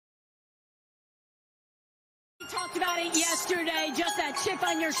talked about it yesterday, just that chip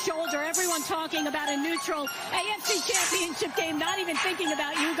on your shoulder. Everyone talking about a neutral AFC Championship game, not even thinking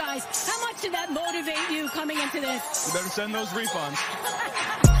about you guys. How much did that motivate you coming into this? You better send those refunds.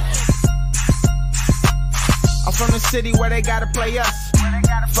 I'm from the city where they gotta play us.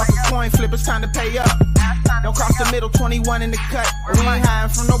 Fuck a coin flip, it's time to pay up. Don't cross the middle, 21 in the cut. We ain't hiding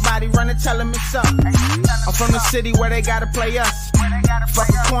from nobody, run and tell them it's up. I'm from the city where they gotta play us. Fuck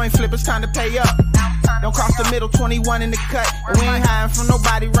a coin flip, it's time to pay up. Don't cross the middle, 21 in the cut. We ain't hiding from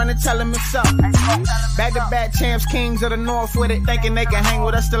nobody, run and tell them it's up. Back-to-back champs, kings of the north with it. Thinking they can hang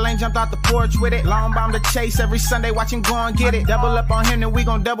with us, still ain't jumped out the porch with it. Long bomb to chase every Sunday, watch him go and get it. Double up on him, then we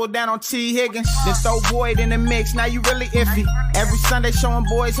gon' double down on T. Higgins. Then throw Boyd in the mix, now you really iffy. Every Sunday showing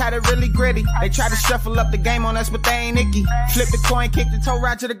boys how to really gritty. They try to shuffle up the game on us, but they ain't icky. Flip the coin, kick the toe,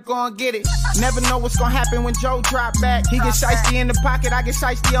 Roger to go and get it. Never know what's gonna happen when Joe drop back. He get shiesty in the pocket, I get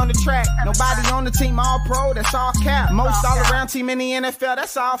shiesty on the track. Nobody on the team, all pro, that's all cap. Most all-around team in the NFL,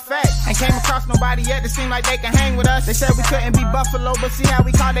 that's all fact. Ain't came across nobody yet that seem like they can hang with us. They said we couldn't be Buffalo, but see how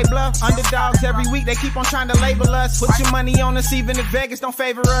we call they bluff. Underdogs every week, they keep on trying to label us. Put your money on us, even if Vegas don't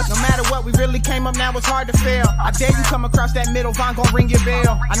favor us. No matter what, we really came up, now it's hard to fail. I dare you come across that middle, Von gon' ring your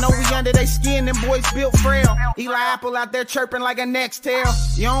bell. I know we under they skin, them boys built frail. Eli Apple out there chirping like a next tail.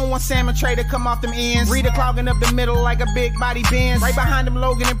 You don't want Salmon Trey to come off them ends. Rita clogging up the middle like a big body Benz. Right behind them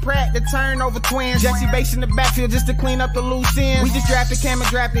Logan and Pratt, the turnover twins. Jesse Bates in the backfield just to clean up the loose ends. We just drafted Cam and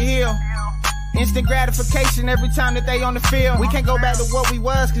drafted Hill. Instant gratification every time that they on the field. We can't go back to what we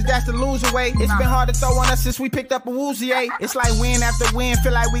was, cause that's the loser way. It's been hard to throw on us since we picked up a Woozy. It's like win after win,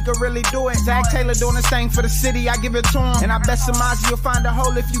 feel like we could really do it. Zach Taylor doing his thing for the city, I give it to him. And I bet Samaji will find a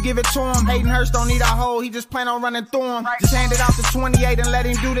hole if you give it to him. Hayden Hurst don't need a hole, he just plan on running through him. Just hand it off to 28 and let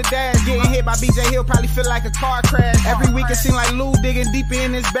him do the dash. Getting hit by BJ Hill probably feel like a car crash. Every week it seem like Lou digging deeper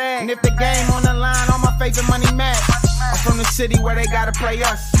in his bag. And if the game on the line, all my favorite money match. I'm from the city where they gotta play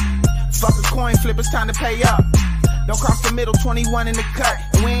us. Fuck a coin flip, it's time to pay up. Don't cross the middle, 21 in the cut.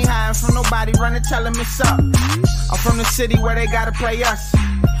 And we ain't hiding from nobody, run and tell them it's up. I'm from the city where they gotta play us.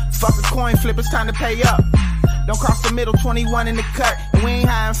 Fuck a coin flip, it's time to pay up. Don't cross the middle, 21 in the cut. And we ain't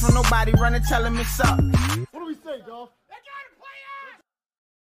hiding from nobody, run and tell them it's up. What do we say, Geoff?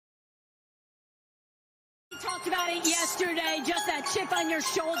 Talked about it yesterday, just that chip on your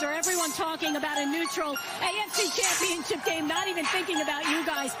shoulder. Everyone talking about a neutral AFC Championship game, not even thinking about you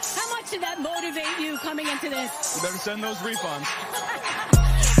guys. How much did that motivate you coming into this? You better send those refunds.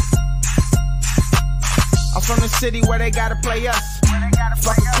 I'm from the city where they gotta play us.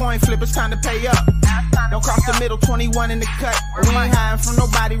 Fuck a coin flip, it's time to pay up. Don't cross the middle, 21 in the cut. We ain't hiding from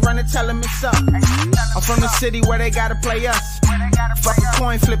nobody, run and tell them it's up. I'm from the city where they gotta play us. Fuck a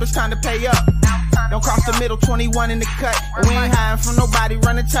coin flip, it's time to pay up. Don't cross the middle, 21 in the cut. We ain't hiding from nobody,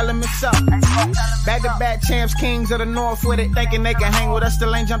 run and tell them it's up. Back-to-back champs, kings of the north with it. Thinking they can hang with us,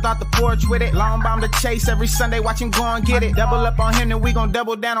 still ain't jumped out the porch with it. Long bomb to chase every Sunday, watch him go and get it. Double up on him, then we gon'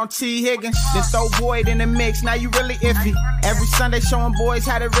 double down on T. Higgins. Then throw Boyd in the mix, now you really iffy. Every Sunday showing boys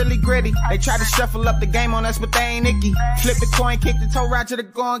how to really gritty. They try to shuffle up the game on us, but they ain't icky. Flip the coin, kick the toe, Roger to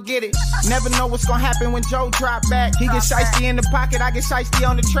go and get it. Never know what's gonna happen when Joe drop back. He get shiesty in the pocket, I get shiesty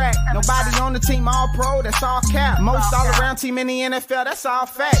on the track. Nobody on the team, all pro, that's all cap. Most all-around team in the NFL, that's all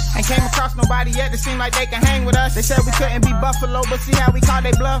fact. Ain't came across nobody yet that seem like they can hang with us. They said we couldn't be Buffalo, but see how we call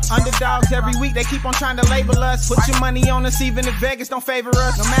they bluff. Underdogs every week, they keep on trying to label us. Put your money on us, even if Vegas don't favor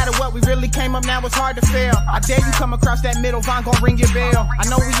us. No matter what, we really came up, now it's hard to fail. I dare you come across that middle, Von gon' ring your bell. I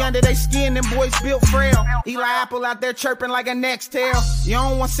know we under they skin, them boys built frail. Eli Apple out there chirping like a next tail. You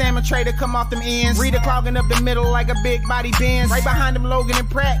don't want Salmon Trey to come off them ends. Rita clogging up the middle like a big body Benz. Right behind them Logan and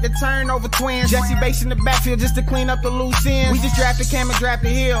Pratt, the turnover twins. Jesse Bates in the backfield just to clean up the loose ends. We just drafted Cam and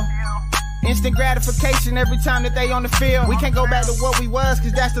drafted Hill. Instant gratification every time that they on the field. We can't go back to what we was,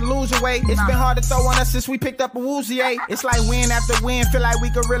 cause that's the loser way. It's been hard to throw on us since we picked up a Woozy. It's like win after win, feel like we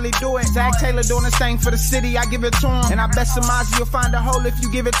could really do it. Zach Taylor doing his thing for the city, I give it to him. And I bet Samaji will find a hole if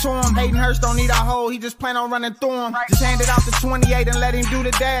you give it to him. Hayden Hurst don't need a hole, he just plan on running through him. Just hand it off to 28 and let him do the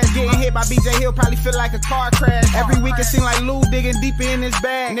dash. Getting hit by BJ Hill probably feel like a car crash. Every week it seem like Lou digging deeper in his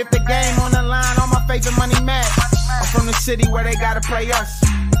bag. And if the game on the line, all my favorite money match. I'm from the city where they gotta play us.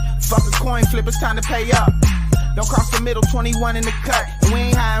 Fuck a coin flip, it's time to pay up. Don't cross the middle, 21 in the cut. And we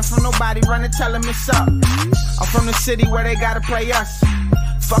ain't hiding from nobody, run and tell them it's up. I'm from the city where they gotta play us.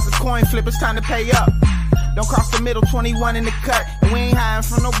 Fuck a coin flip, it's time to pay up. Don't cross the middle, 21 in the cut. And we ain't hiding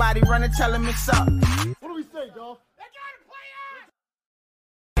from nobody, run and tell them it's up. What do we say, Geoff?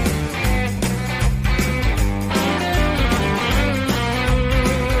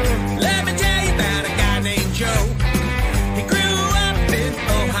 Let me tell you about a guy named Joe. He grew up in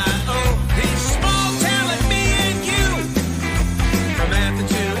Ohio. He's small talent, me and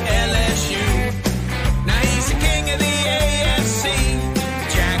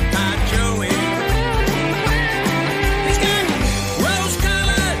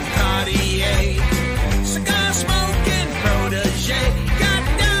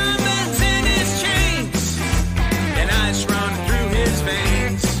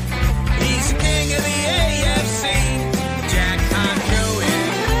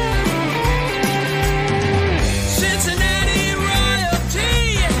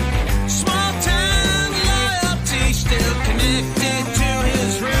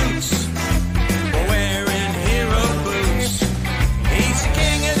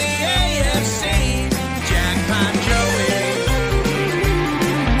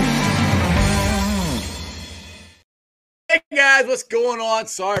what's going on?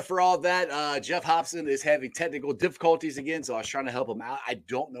 Sorry for all that. Geoff Hobson is having technical difficulties again, so I was trying to help him out. I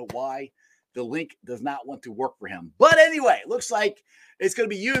don't know why the link does not want to work for him. But anyway, looks like it's going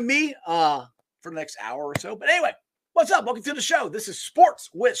to be you and me for the next hour or so. But anyway, what's up? Welcome to the show. This is Sports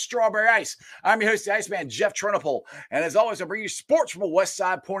with Strawberry Ice. I'm your host, the Iceman, Geoff Trunapole. And as always, I bring you sports from a West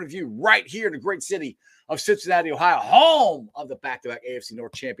Side point of view right here in the great city of Cincinnati, Ohio, home of the back-to-back AFC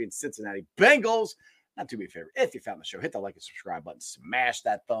North champion Cincinnati Bengals. Not to be a favor, if you found the show, hit the like and subscribe button. Smash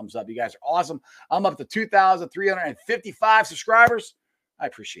that thumbs up. You guys are awesome. I'm up to 2,355 subscribers. I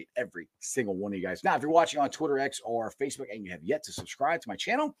appreciate every single one of you guys. Now, if you're watching on Twitter, X, or Facebook, and you have yet to subscribe to my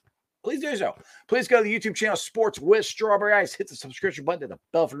channel, please do so. Please go to the YouTube channel, Sports with Strawberry Ice. Hit the subscription button, hit the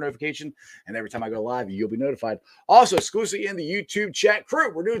bell for notification, and every time I go live, you'll be notified. Also, exclusively in the YouTube chat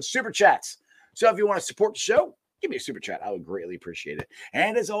crew, we're doing super chats. So if you want to support the show, give me a super chat. I would greatly appreciate it.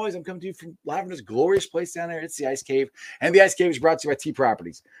 And as always, I'm coming to you from live in this glorious place down there. It's the Ice Cave. And the Ice Cave is brought to you by T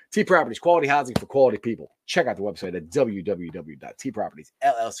Properties. T Properties, quality housing for quality people. Check out the website at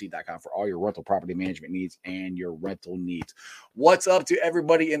www.tpropertiesllc.com for all your rental property management needs and your rental needs. What's up to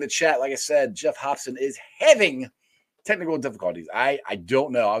everybody in the chat? Like I said, Geoff Hobson is having technical difficulties. I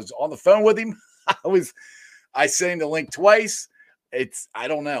don't know. I was on the phone with him. I sent him the link twice. I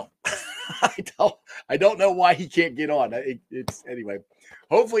don't know. I don't know why he can't get on. Anyway.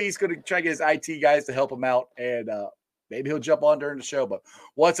 Hopefully he's going to try to get his IT guys to help him out, and maybe he'll jump on during the show. But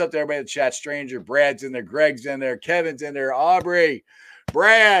what's up to everybody in the chat? Stranger, Brad's in there, Greg's in there, Kevin's in there, Aubrey,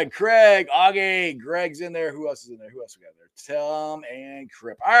 Brad, Craig, Augie, Greg's in there. Who else is in there? Who else we got there? Tom and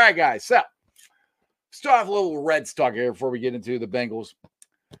Crip. All right, guys. So start off a little Reds talk here before we get into the Bengals.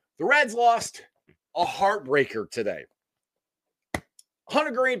 The Reds lost a heartbreaker today.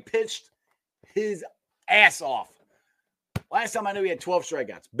 Hunter Green pitched his ass off. Last time I knew he had 12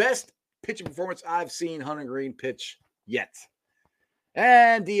 strikeouts. Best pitching performance I've seen Hunter Green pitch yet.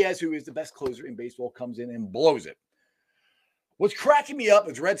 And Diaz, who is the best closer in baseball, comes in and blows it. What's cracking me up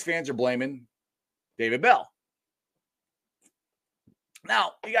is Reds fans are blaming David Bell.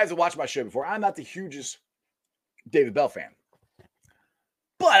 Now, you guys have watched my show before. I'm not the hugest David Bell fan.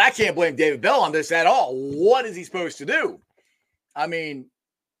 But I can't blame David Bell on this at all. What is he supposed to do? I mean,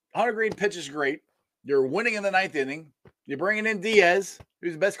 Hunter Green pitches great. You're winning in the ninth inning. You're bringing in Diaz,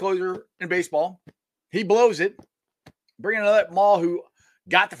 who's the best closer in baseball. He blows it. Bringing another Maul, who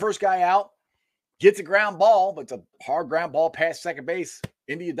got the first guy out, gets a ground ball, but it's a hard ground ball past second base.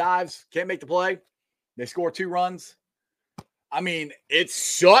 India dives, can't make the play. They score 2 runs. I mean, it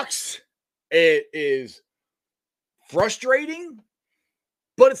sucks. It is frustrating,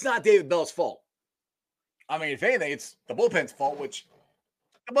 but it's not David Bell's fault. I mean, if anything, it's the bullpen's fault, which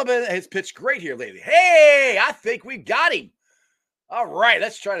the bullpen has pitched great here lately. Hey, I think we got him. All right,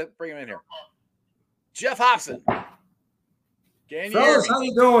 let's try to bring him in here. Geoff Hobson. Can you Fellas, how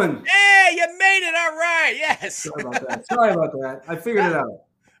you doing? Hey, you made it. All right. Yes. Sorry about that. I figured it out.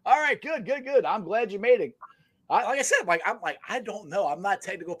 All right, good. I'm glad you made it. Like I said, I don't know. I'm not a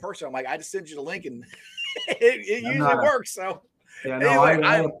technical person. I'm like, I just sent you the link and it usually works. So. Yeah, no, anyway,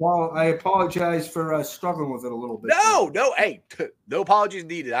 I apologize for struggling with it a little bit. No, hey, no apologies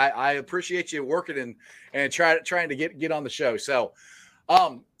needed. I appreciate you working and trying to get on the show. So,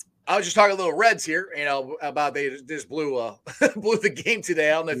 I was just talking a little Reds here, about they just blew the game today.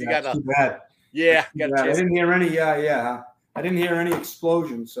 I don't know if you got a bad. Yeah, I didn't hear any. I didn't hear any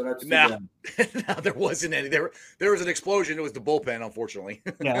explosions, so that's too bad. No, there wasn't any. There was an explosion. It was the bullpen, unfortunately.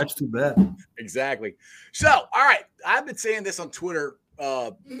 Yeah, that's too bad. Exactly. So, all right, I've been saying this on Twitter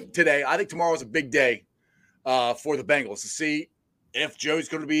today. I think tomorrow's a big day for the Bengals to see if Joe's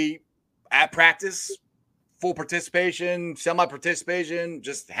going to be at practice, full participation, semi-participation,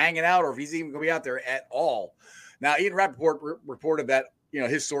 just hanging out, or if he's even going to be out there at all. Now, Ian Rappaport reported that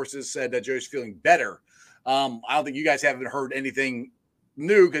his sources said that Joe's feeling better. I don't think you guys haven't heard anything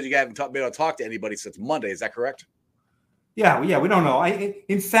new because you haven't been able to talk to anybody since Monday. Is that correct? Yeah, we don't know.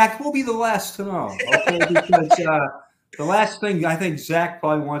 In fact, we'll be the last to know. Okay, because the last thing I think Zach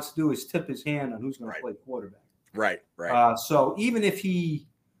probably wants to do is tip his hand on who's going to play quarterback. Right. So even if he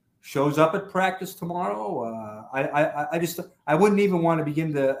shows up at practice tomorrow, I wouldn't even want to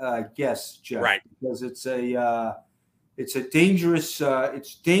begin to guess, Jeff, right? Because it's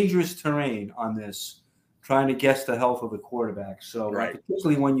dangerous terrain on this. Trying to guess the health of the quarterback. So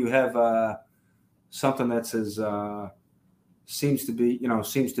particularly when you have something that's as seems to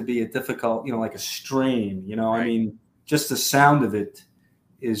be a difficult, like a strain, I mean, just the sound of it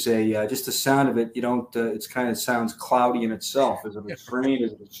is you don't, it's kind of sounds cloudy in itself. Is it a strain?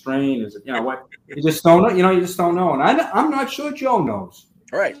 Is it a strain? Is it, what? You just don't know, you just don't know. And I'm not sure Joe knows.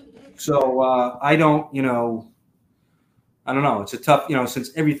 Right. So I don't, I don't know. It's a tough,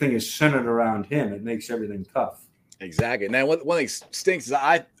 since everything is centered around him, it makes everything tough. Exactly. And then one thing stinks is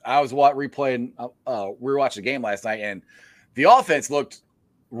I was rewatching the game last night, and the offense looked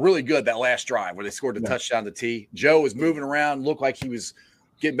really good that last drive where they scored the touchdown to T. Joe was moving around, looked like he was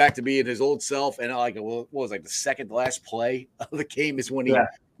getting back to being his old self. And what was the second to last play of the game is when he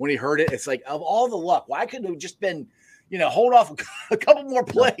heard it. It's like, of all the luck, why couldn't it have just been, hold off a couple more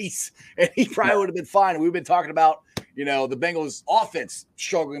plays and he probably would have been fine. And we've been talking about, the Bengals offense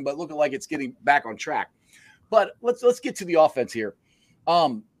struggling, but looking like it's getting back on track. But let's get to the offense here.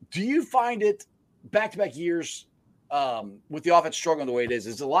 Do you find it back-to-back years with the offense struggling the way it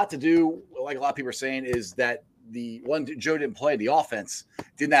is a lot to do, like a lot of people are saying, is that the one Joe didn't play, the offense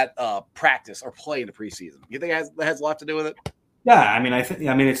did not practice or play in the preseason. You think that has a lot to do with it? Yeah, I mean,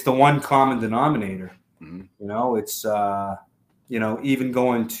 it's the one common denominator. Mm-hmm. It's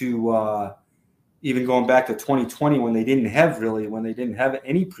even going back to 2020 when they didn't have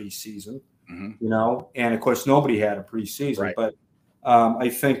any preseason. Mm-hmm. And of course nobody had a preseason, right. But I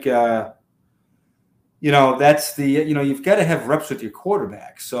think that's you've got to have reps with your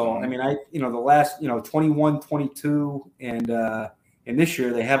quarterback. So mm-hmm. I mean, the last 21, 22, and this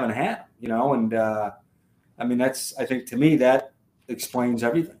year they haven't had, and I mean I think to me that explains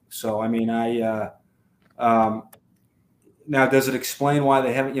everything. So I mean now, does it explain why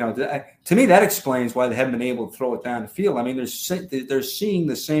they haven't? To me, that explains why they haven't been able to throw it down the field. I mean, they're seeing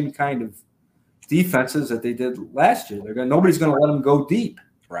the same kind of defenses that they did last year. Nobody's going to let them go deep,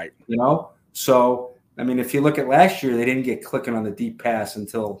 right? So I mean, if you look at last year, they didn't get clicking on the deep pass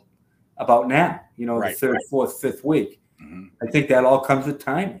until about now. Right, the third, fourth, fifth week. Mm-hmm. I think that all comes with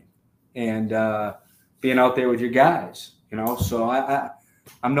timing and being out there with your guys. So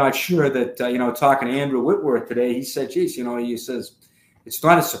I'm not sure that, talking to Andrew Whitworth today, he said, geez, he says, it's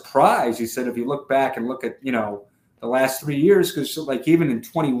not a surprise. He said, if you look back and look at, the last 3 years, because like even in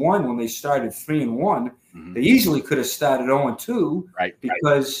 21, when they started 3-1, mm-hmm. they easily could have started 0-2, right?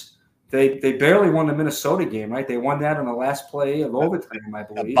 Because they barely won the Minnesota game, right? They won that on the last play of overtime, I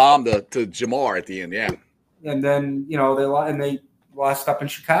believe. A bomb to Jamar at the end, yeah. And then, they lost up in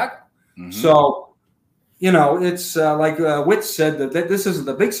Chicago. Mm-hmm. So, it's like Witt said that this isn't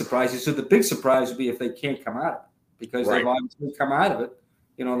the big surprise. He said the big surprise would be if they can't come out of it, because they've obviously come out of it,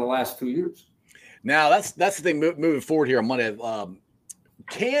 in the last 2 years. Now that's the thing moving forward here on Monday.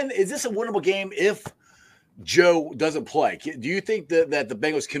 Is this a winnable game if Joe doesn't play? Do you think that the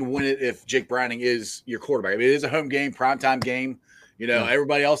Bengals can win it if Jake Browning is your quarterback? I mean, it is a home game, primetime game.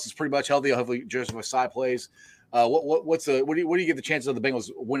 Everybody else is pretty much healthy. Hopefully, Joseph Ossai plays. What do you give the chances of the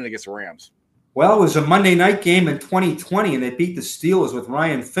Bengals winning against the Rams? Well, it was a Monday night game in 2020, and they beat the Steelers with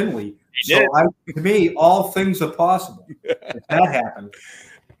Ryan Finley. To me, all things are possible if that happened.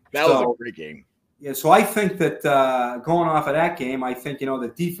 That was a great game. Yeah, so I think that going off of that game, I think,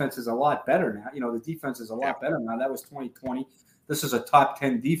 the defense is a lot better now. The defense is a lot better now. That was 2020. This is a top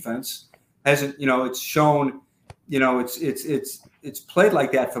 10 defense. It's shown, it's played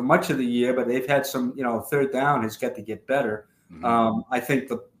like that for much of the year, but they've had some, third down has got to get better. Mm-hmm. I think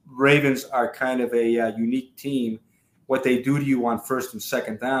the Ravens are kind of a unique team. What they do to you on first and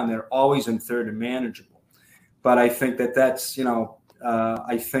second down, they're always in third and manageable. But I think that's,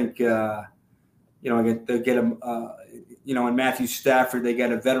 I think, they get him, in Matthew Stafford, they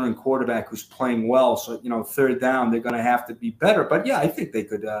got a veteran quarterback who's playing well. So, third down, they're going to have to be better. But, yeah, I think they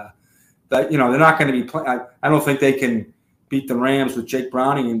could, they're not going to be playing. I don't think they can beat the Rams with Jake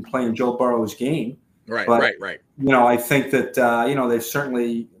Browning and playing Joe Burrow's game. Right. I think that, they're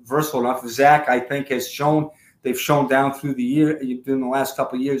certainly versatile enough. Zach, I think, they've shown down through the year, in the last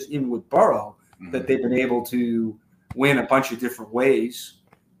couple of years, even with Burrow, mm-hmm. that they've been able to win a bunch of different ways.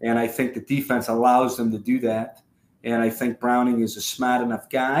 And I think the defense allows them to do that. And I think Browning is a smart enough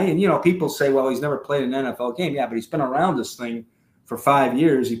guy. And, people say, well, he's never played an NFL game. Yeah, but he's been around this thing for 5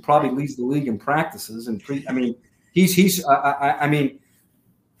 years. He probably leads the league in practices. And he's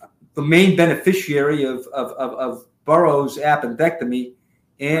the main beneficiary of Burrow's appendectomy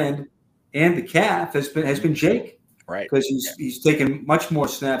and the calf has been Jake. Right. Because he's taken much more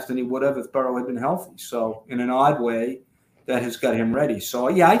snaps than he would have if Burrow had been healthy. So in an odd way, that has got him ready. So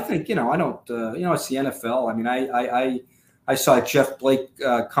yeah, I think I don't it's the NFL. I mean, I saw Jeff Blake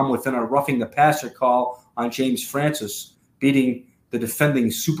come within a roughing the passer call on James Francis, beating the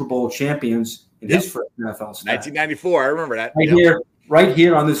defending Super Bowl champions in his first NFL start. 1994. I remember that. Right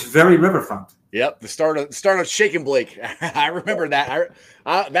here on this very riverfront. Yep, the start of Shaking Blake. I remember that.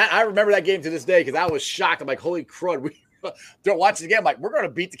 I remember that game to this day because I was shocked. I'm like, holy crud! We don't watch the game. I'm like, we're going to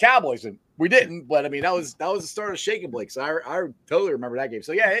beat the Cowboys, and we didn't. But I mean, that was the start of Shaking Blake. So I totally remember that game.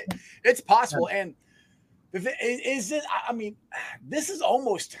 So yeah, it's possible. And Is it? I mean, this is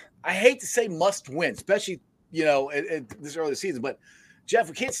almost. I hate to say must win, especially at this early season. But Geoff,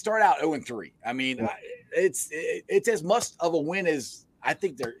 we can't start out 0-3. I mean, it's as must of a win as I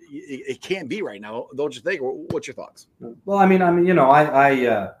think it can be right now. Don't you think? What's your thoughts? Well, I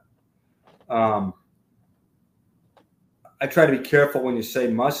try to be careful when you say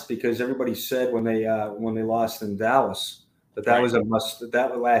must, because everybody said when they lost in Dallas that was a must.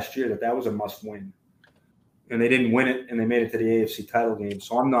 That last year that was a must win. And they didn't win it, and they made it to the AFC title game.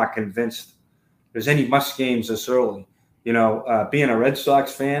 So I'm not convinced there's any must games this early. Being a Red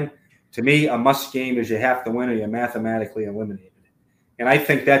Sox fan, to me, a must game is you have to win or you're mathematically eliminated. And I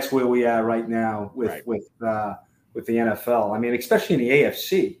think that's where we are right now with the NFL. I mean, especially in the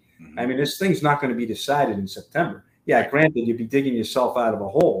AFC. Mm-hmm. I mean, this thing's not going to be decided in September. Yeah, granted, you'd be digging yourself out of a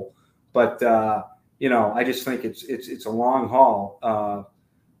hole, but I just think it's a long haul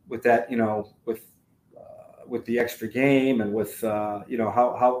with that. With the extra game and with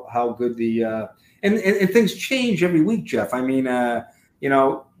how good the and things change every week, Geoff. I mean,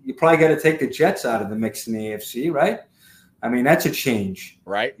 you probably got to take the Jets out of the mix in the AFC, right? I mean, that's a change,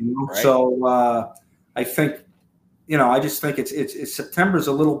 right? Right. So I think, I just think it's September's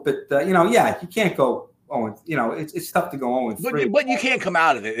a little bit, you can't go. It's tough to go 0-3. But you can't come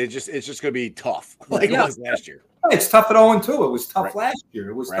out of it. It's just going to be tough, like it was last year. It's tough at 0-2. It was tough last year.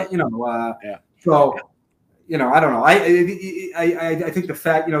 It was tough, So. I don't know. I think the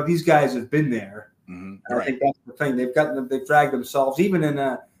fact, these guys have been there. Mm-hmm. And I think that's the thing. They've dragged themselves even in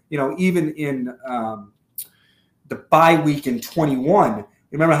the bye week in 21.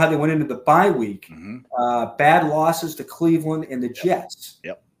 Remember how they went into the bye week? Mm-hmm. Bad losses to Cleveland and the Jets.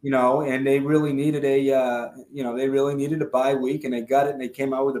 Yep. And they really needed a bye week, and they got it, and they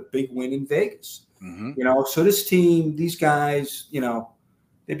came out with a big win in Vegas. Mm-hmm. So this team, these guys,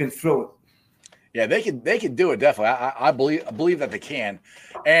 they've been through it. Yeah, they can do it, definitely. I believe that they can.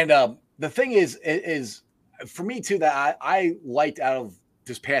 And the thing is for me too, that I liked out of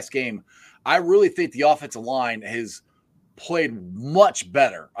this past game, I really think the offensive line has played much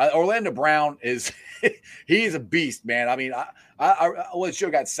better. Orlando Brown he's a beast, man. I mean, I sure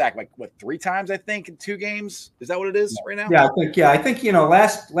got sacked like 3 times, I think, in 2 games. Is that what it is right now? Yeah, I think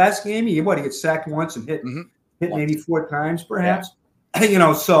last game he got sacked once and hit maybe 4 times perhaps.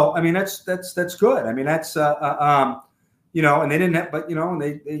 Yeah. So I mean that's good. I mean that's and they didn't have, but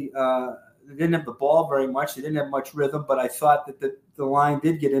they didn't have the ball very much. They didn't have much rhythm. But I thought that the line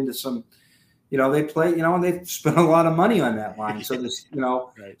did get into some. They play. And they spent a lot of money on that line. So this,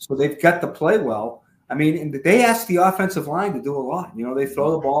 right. So they've got to play well. I mean, and they ask the offensive line to do a lot. They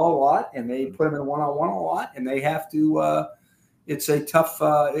throw the ball a lot, and they put them in one-on-one a lot, and they have to. It's a tough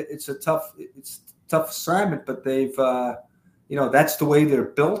assignment, but they've. That's the way they're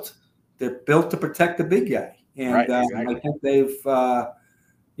built. They're built to protect the big guy, and exactly. I think they've.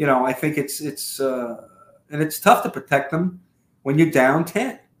 I think it's and it's tough to protect them when you're down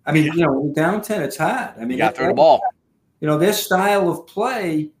 10. I mean, when you're down 10, it's hard. I mean, you got to throw the ball. Their style of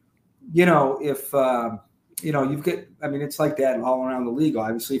play. If you get. I mean, it's like that all around the league.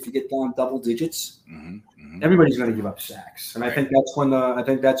 Obviously, if you get down double digits, everybody's going to give up sacks, and I think that's when. I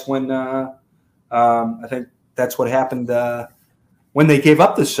think that's what happened. When they gave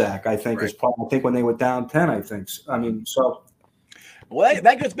up the sack, I think is probably. I think when they were down 10, I think. I mean, so. Well,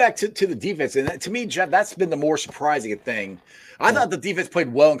 that goes back to the defense, and to me, Geoff, that's been the more surprising thing. I thought the defense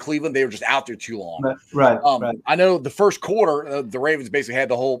played well in Cleveland; they were just out there too long. Right. I know the first quarter, the Ravens basically had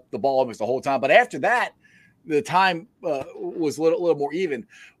the ball almost the whole time, but after that, the time was a little more even.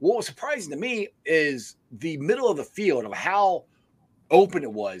 What was surprising to me is the middle of the field of how open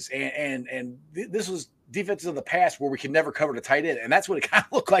it was, and this was. Defenses of the past where we could never cover the tight end, and that's what it kind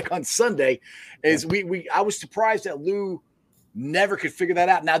of looked like on Sunday. Is I was surprised that Lou never could figure that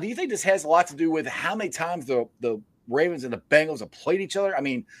out. Now, do you think this has a lot to do with how many times the Ravens and the Bengals have played each other? I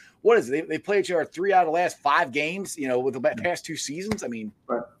mean, what is it? They played each other 3 out of the last 5 games. With the past 2 seasons. I mean,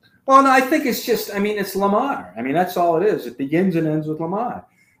 right. Well, no, I think it's just. I mean, it's Lamar. I mean, that's all it is. It begins and ends with Lamar.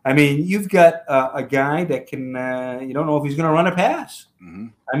 I mean, you've got a guy that can. You don't know if he's going to run a pass. Mm-hmm.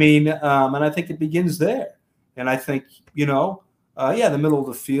 I mean, and I think it begins there. And I think the middle of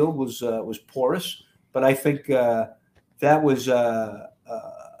the field was porous, but I think that was that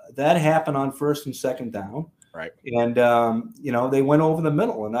happened on 1st and 2nd down. Right. And they went over the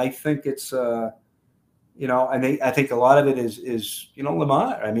middle, and I think it's I think a lot of it is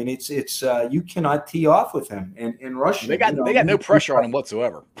Lamar. I mean, it's you cannot tee off with him and rush. They got no pressure on him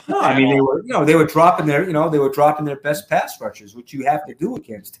whatsoever. No, I mean they were dropping their best pass rushers, which you have to do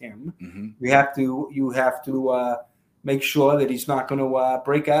against him. Mm-hmm. You have to make sure that he's not going to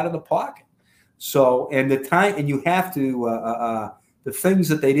break out of the pocket. So, and the time, and you have to the things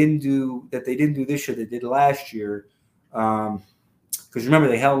that they didn't do this year, they did last year. Because remember,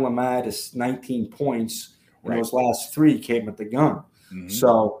 they held Lamar to 19 points, and those last 3 came at the gun. Mm-hmm.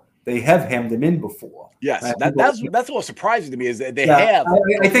 So they have hemmed him in before. Yes, that's what's surprising to me is that they have.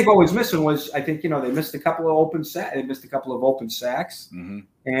 I think what was missing was they missed a couple of open sacks. They missed a couple of open sacks,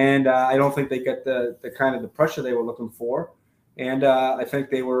 and I don't think they got the kind of the pressure they were looking for. And I think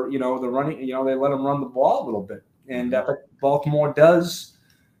they were, the running, they let them run the ball a little bit. And but Baltimore does.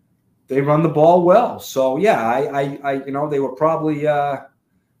 They run the ball well. So yeah, I they were probably a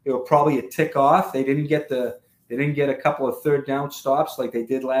tick off. They didn't get a couple of third down stops like they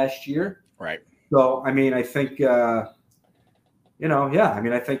did last year. Right. So I mean, I think I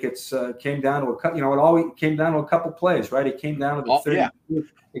think it's came down to it always came down to a couple plays, right? It came down to the 30. Yeah.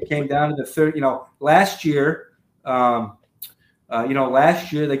 It came down to the 30. Last year, last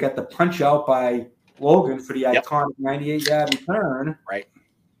year they got the punch out by Logan for the iconic 98-yard return. Right.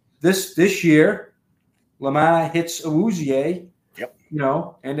 This year, Lamar hits Awuzie. Yep.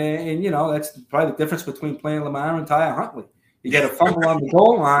 And that's probably the difference between playing Lamar and Ty Huntley. You get a fumble on the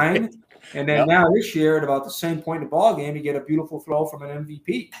goal line, and then now this year at about the same point in the ball game, you get a beautiful throw from an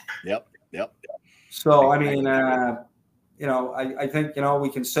MVP. Yep. So I mean, I think we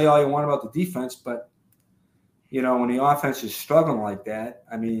can say all you want about the defense, but when the offense is struggling like that,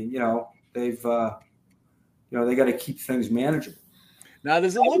 I mean, they've they got to keep things manageable. Now,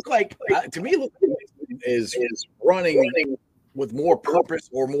 does it look like to me? It looks like is running with more purpose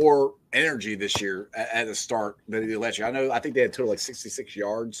or more energy this year at the start than they did last year. I think they had total like 66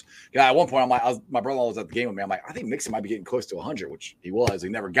 yards. Yeah, at one point, my brother-in-law was at the game with me. I'm like, I think Mixon might be getting close to 100, which he was. He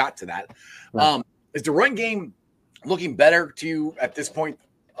never got to that. Right. Is the run game looking better to you at this point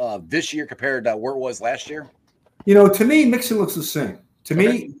this year compared to where it was last year? To me, Mixon looks the same. To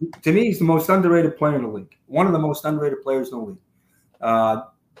me, he's the most underrated player in the league. One of the most underrated players in the league. To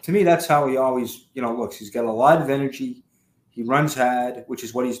me, that's how he always, looks. He's got a lot of energy. He runs hard, which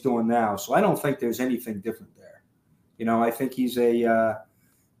is what he's doing now. So I don't think there's anything different there. I think he's obviously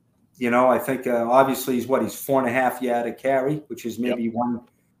he's 4.5 yards a carry, which is maybe one,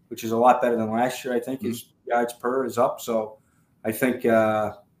 which is a lot better than last year. I think his yards per is up. So I think,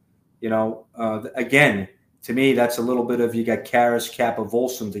 again, to me, that's a little bit of you got Karras, Kappa,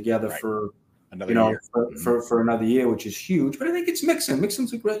 Volson together for another year. For another year, which is huge. But I think it's Mixon.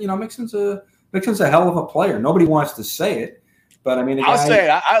 Mixon's a great, Mixon's a hell of a player. Nobody wants to say it, but I mean, I'll say it.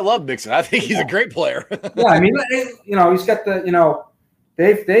 I love Mixon. I think he's a great player. Yeah, I mean, he's got the,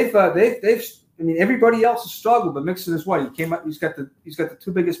 they've. I mean, everybody else has struggled, but Mixon is what he came up. He's got the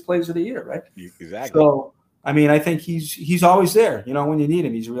 2 biggest plays of the year, right? Exactly. So I mean, I think he's always there. When you need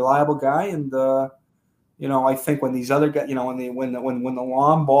him, he's a reliable guy, and I think when these other guys, when the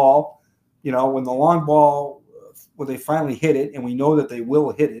long ball, when they finally hit it, and we know that they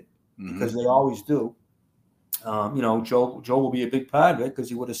will hit it because they always do. Joe will be a big part of it because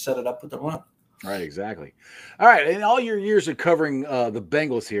he would have set it up with the run. Right, exactly. All right, in all your years of covering the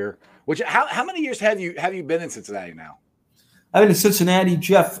Bengals here, how many years have you been in Cincinnati now? I've been in Cincinnati,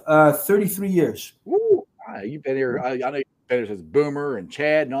 Geoff, 33 years. Woo. You've been here. I know you've been here since Boomer and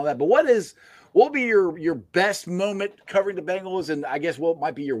Chad and all that. But what will be your best moment covering the Bengals, and I guess what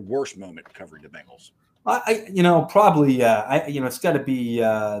might be your worst moment covering the Bengals? Probably it's got to be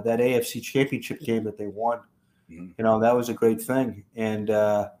that AFC Championship game that they won. That was a great thing, and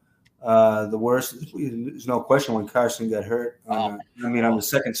the worst, there's no question when Carson got hurt. On the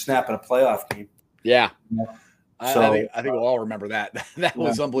second snap in a playoff game. Yeah. So, I think we'll all remember that. That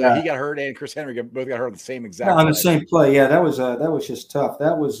was unbelievable. Yeah. He got hurt, and Chris Henry both got hurt on the same exact on the same play. Yeah, that was just tough.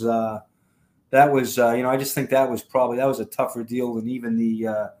 That was I just think that was a tougher deal than even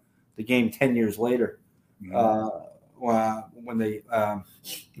the game 10 years later when they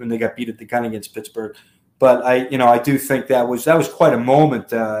got beat at the gun against Pittsburgh. But I do think that was quite a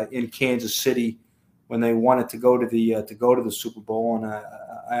moment in Kansas City when they wanted to go to the Super Bowl, and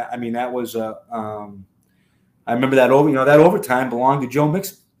I mean that was I remember that overtime belonged to Joe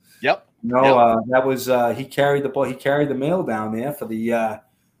Mixon. Yep. That was he carried the ball. He carried the mail down there for the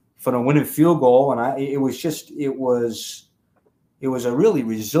winning field goal, and it was a really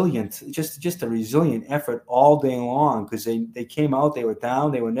resilient, just a resilient effort all day long because they came out, they were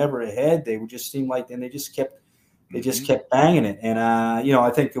down, they were never ahead, they just seemed like, and they just kept banging it, and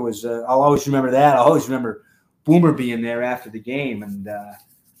I think it was I'll always remember that. I'll always remember Boomer being there after the game, and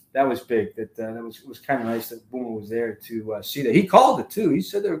that was big. That was kind of nice that Boomer was there to see that. He called it too. He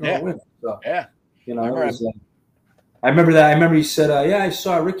said they were going to win. So yeah, I remember that. I remember he said, "Yeah, I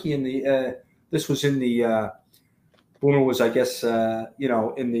saw Ricky in the. This was in the Boomer was, I guess,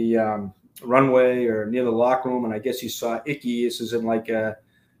 in the runway or near the locker room, and I guess he saw Icky. This is in like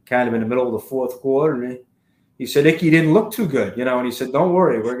kind of in the middle of the fourth quarter, and he said Icky didn't look too good, and he said, "Don't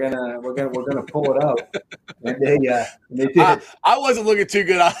worry, we're gonna pull it out." And they did. I wasn't looking too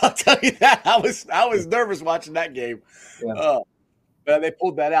good. I'll tell you that. I was nervous watching that game. Yeah. But they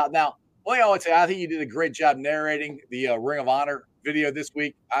pulled that out. Now, one thing I would say, I think you did a great job narrating the Ring of Honor video this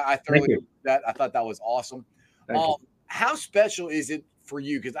week. I thoroughly enjoyed that. I thought that was awesome. How special is it for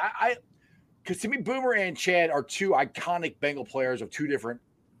you? Because to me, Boomer and Chad are two iconic Bengal players of two different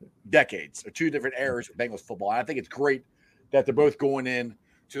decades or two different eras of Bengals football. And I think it's great that they're both going in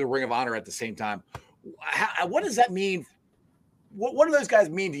to the Ring of Honor at the same time. What does that mean? What do those guys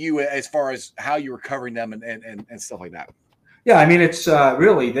mean to you as far as how you were covering them and stuff like that? Yeah, I mean, it's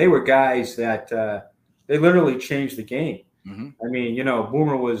really, they were guys that they literally changed the game. Mm-hmm. I mean,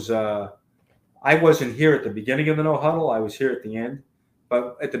 Boomer was I wasn't here at the beginning of the no huddle. I was here at the end.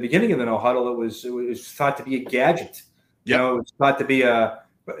 But at the beginning of the no huddle, it was thought to be a gadget. Yep. It was thought to be the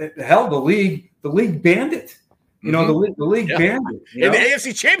league banned it. The league banned it. In the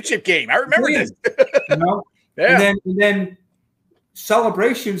AFC Championship game. I remember this. Yeah. And then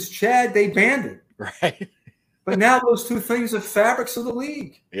celebrations, Chad, they banned it. Right. But now those two things are fabrics of the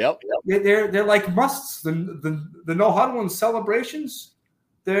league. Yep. They're like musts. The no huddle and celebrations,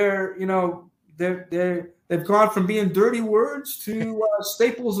 they've gone from being dirty words to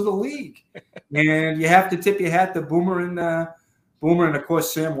staples of the league. And you have to tip your hat to Boomer and of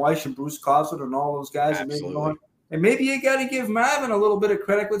course Sam Weiss and Bruce Coslet and all those guys. And maybe you got to give Marvin a little bit of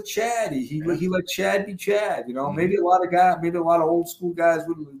credit with Chad. He let Chad be Chad. Maybe a lot of old school guys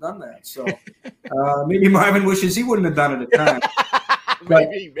wouldn't have done that. So maybe Marvin wishes he wouldn't have done it at times.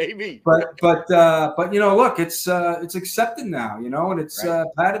 Maybe. But look, it's accepted now. And it's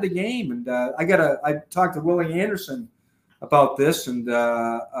part of the game. And I talked to Willie Anderson about this and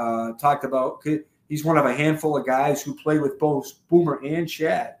talked about he's one of a handful of guys who play with both Boomer and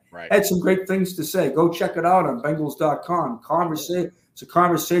Chad. Right. Had some great things to say. Go check it out on Bengals.com. It's a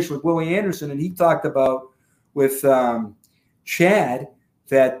conversation with Willie Anderson, and he talked about with Chad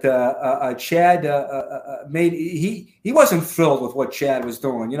that Chad made. He wasn't thrilled with what Chad was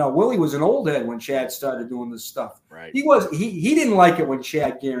doing. Willie was an old head when Chad started doing this stuff. Right. He didn't like it when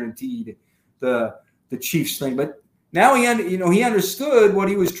Chad guaranteed the Chiefs thing, but now he understood what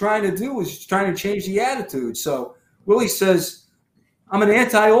he was trying to do was trying to change the attitude. So Willie says, I'm an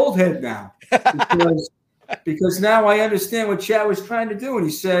anti-old head now because now I understand what Chad was trying to do. And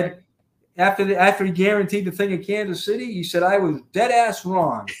he said, after he guaranteed the thing in Kansas City, he said, I was dead ass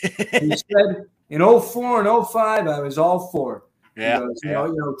wrong. He said, in 04 and 05, I was all for it. Yeah. Goes,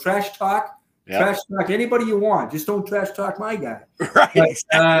 trash talk. Yep. Trash talk anybody you want. Just don't trash talk my guy. Right.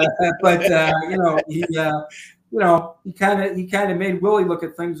 He kind of made Willie look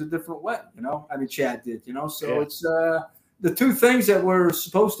at things a different way. Chad did. So it's the two things that were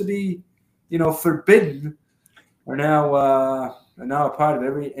supposed to be, forbidden are now a part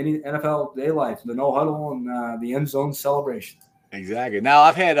of any NFL day life. The no huddle and the end zone celebration. Exactly. Now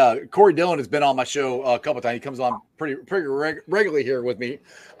I've had Corey Dillon has been on my show a couple of times. He comes on pretty regularly here with me,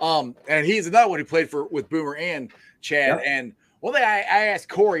 and he's another one who played with Boomer and Chad. Yep. And one day I asked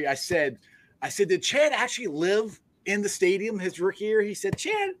Corey, I said, did Chad actually live in the stadium his rookie year? He said,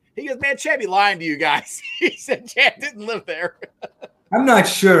 he goes, man, Chad be lying to you guys. He said Chad didn't live there. I'm not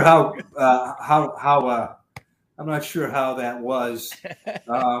sure how I'm not sure how that was.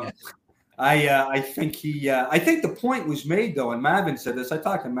 I think I think the point was made though, and Marvin said this. I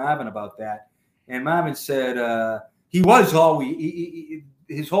talked to Marvin about that, and Marvin said he was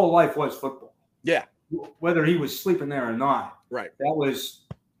his whole life was football. Yeah, whether he was sleeping there or not. Right. That was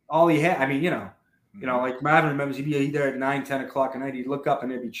all he had. I mean, like Marvin remembers, he'd be there at 9, 10 o'clock at night. He'd look up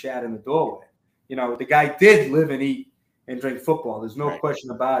and there'd be Chad in the doorway. The guy did live and eat and drink football. There's no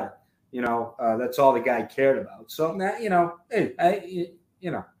question about it. That's all the guy cared about. So now, you don't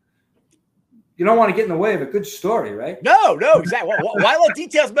want to get in the way of a good story, right? No, exactly. Why let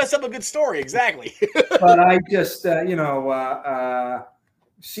details mess up a good story? Exactly. But I just,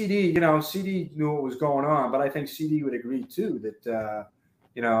 CD, CD knew what was going on, but I think CD would agree too that,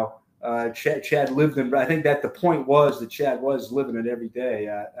 Chad lived in. I think that the point was that Chad was living it every day.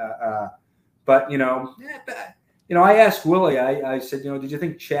 But I asked Willie. I said, did you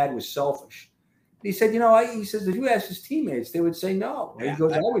think Chad was selfish? He said, he says if you ask his teammates, they would say no. Yeah, he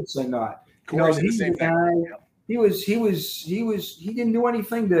goes, I would say not. He didn't do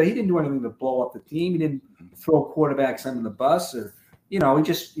anything to blow up the team. He didn't throw quarterbacks under the bus, or he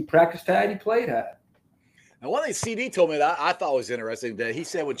practiced hard, he played hard. Now, one thing CD told me that I thought was interesting, that he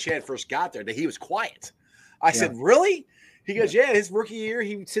said when Chad first got there that he was quiet. I said, really? He goes, yeah, his rookie year,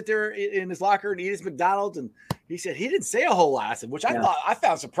 he would sit there in his locker and eat his McDonald's. And he said he didn't say a whole lot. I said, which I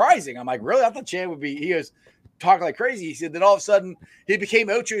found surprising. I'm like, really? I thought Chad would be. He goes, talking like crazy. He said that all of a sudden he became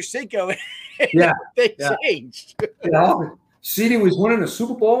Ocho Cinco. And they changed. CD was winning a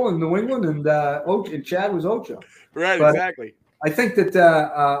Super Bowl in New England, and Chad was Ocho. Right, but exactly. I think that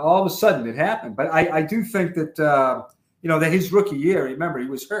all of a sudden it happened. But I do think that, that his rookie year, remember, he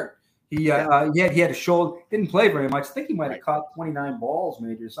was hurt. He had a shoulder, didn't play very much. I think he might have caught 29 balls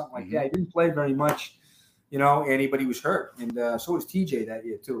maybe or something like that. He didn't play very much, but he was hurt. And so was TJ that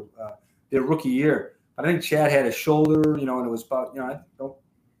year too, their rookie year. I think Chad had a shoulder, and it was about, I don't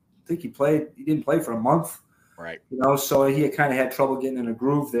think he played. He didn't play for a month. Right. So he kind of had trouble getting in a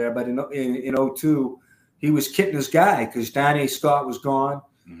groove there. But in 02, he was kitting his guy because Donnie Scott was gone,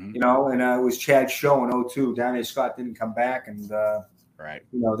 and it was Chad's show in 02. Donnie Scott didn't come back, and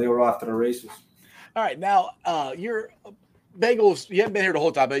they were off to the races. All right, now you're Bengals. You haven't been here the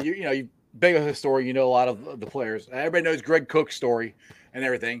whole time, but you Bengals history. You know a lot of the players. Everybody knows Greg Cook's story and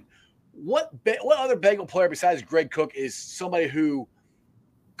everything. What other Bengal player besides Greg Cook is somebody who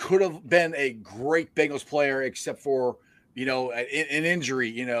could have been a great Bengals player, except for an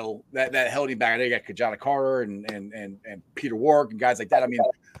injury, that held him back? I know you got Kajana Carter and Peter Warrick and guys like that. I mean,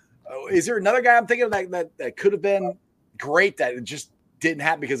 is there another guy I'm thinking of that could have been great that it just didn't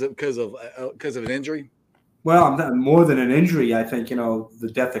happen because of an injury? Well, more than an injury, I think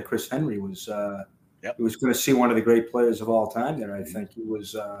the death of Chris Henry was. He was going to see one of the great players of all time there. I think he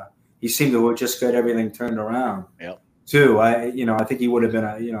was. He seemed to have just got everything turned around. Yep. Too. I think he would have been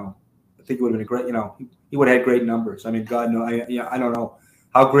a great. He would have had great numbers. I mean, God knows. I don't know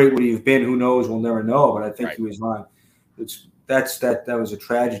how great would he have been. Who knows? We'll never know. But I think he was on. That was a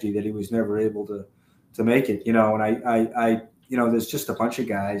tragedy that he was never able to make it. And I there's just a bunch of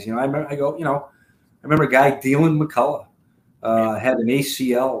guys. I remember a guy, Dylan McCullough, had an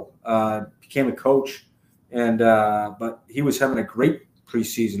ACL, became a coach, and but he was having a great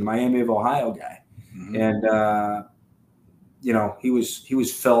preseason. Miami of Ohio guy, and he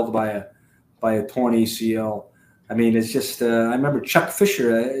was felled by a torn ACL. I mean, it's just. I remember Chuck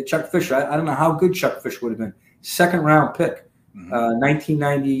Fisher. I don't know how good Chuck Fisher would have been. Second round pick,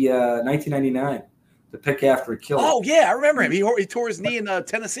 1999. The pick after a kill. Oh yeah, I remember him. He tore his knee in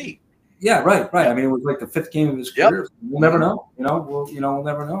Tennessee. Yeah, right. I mean, it was like the fifth game of his career. We'll never know. We'll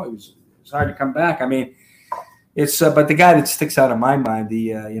never know. It was hard to come back. I mean, it's but the guy that sticks out in my mind,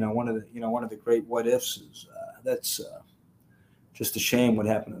 one of the great what ifs is that's just a shame what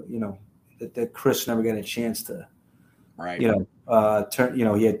happened. That Chris never got a chance to. Right. Turn.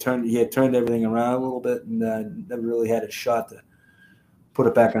 He had turned everything around a little bit and never really had a shot to put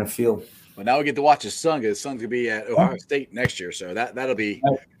it back on the field. But now we get to watch his son, because his son's gonna be at Ohio State next year, so that'll be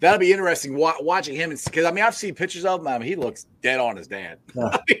interesting watching him. Because I've seen pictures of him. I mean, he looks dead on his dad.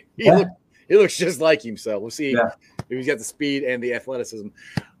 Yeah. He looks just like him. So we'll see if he's got the speed and the athleticism.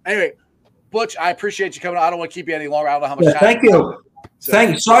 Anyway, Butch, I appreciate you coming on. I don't want to keep you any longer. I don't know how much time. Thank you.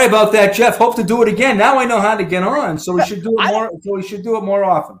 So, sorry about that, Geoff. Hope to do it again. Now I know how to get on, so we should do it more. So we should do it more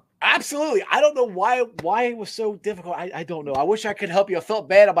often. Absolutely. I don't know why it was so difficult. I don't know. I wish I could help you. I felt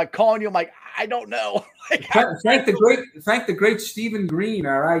bad. I'm like calling you. I'm like, I don't know. Thank the great Stephen Green,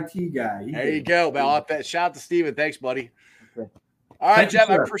 our IT guy. There you go, man. Shout out to Stephen. Thanks, buddy. Okay. All right, Geoff.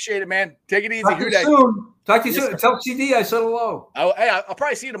 I appreciate it, man. Take it easy. Talk to you soon. Talk to you soon. Tell CD I said hello. Oh, hey, I'll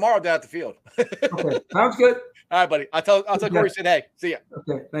probably see you tomorrow down at the field. Okay. Sounds good. All right, buddy. I'll tell Corey said hey. See ya.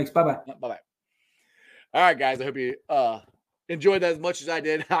 Okay. Thanks. Bye-bye. Bye-bye. All right, guys. I hope you enjoyed that as much as I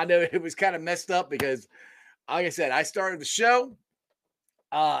did. I know it was kind of messed up because, like I said, I started the show.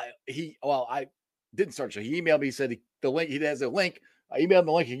 I didn't start the show. He emailed me. He said the link. He has a link. I emailed him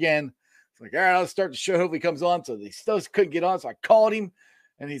the link again. It's like, all right, I'll start the show. Hopefully, he comes on. So he still couldn't get on. So I called him,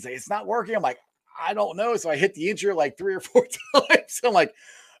 and he's like, it's not working. I'm like, I don't know. So I hit the intro like 3 or 4 times. So I'm like,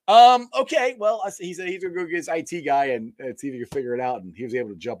 okay. Well, he said he's gonna go get his IT guy and see if he can figure it out. And he was able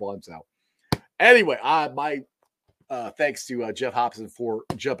to jump on. So anyway, my thanks to Geoff Hobson for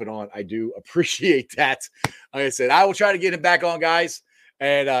jumping on. I do appreciate that. Like I said, I will try to get him back on, guys.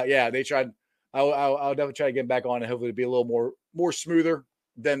 And they tried. I'll definitely try to get him back on, and hopefully it'll be a little more smoother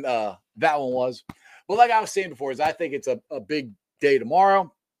than that one was. But like I was saying before, I think it's a big day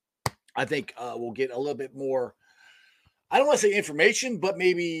tomorrow. I think we'll get a little bit more. I don't want to say information, but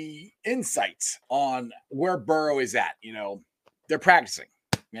maybe insights on where Burrow is at. They're practicing.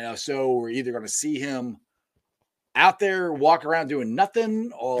 So we're either going to see him out there walk around doing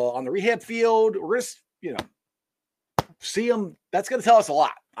nothing or on the rehab field, or just, see him. That's going to tell us a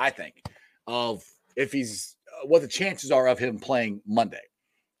lot, I think, of if he's what the chances are of him playing Monday.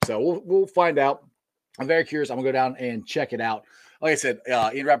 So we'll find out. I'm very curious. I'm going to go down and check it out. Like I said,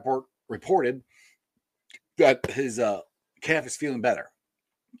 Ian Rappaport reported that his calf is feeling better.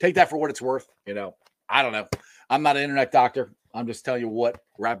 Take that for what it's worth. I don't know. I'm not an internet doctor. I'm just telling you what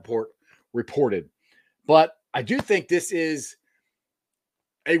Rappaport reported. But I do think this is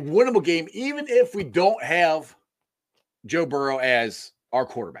a winnable game, even if we don't have Joe Burrow as our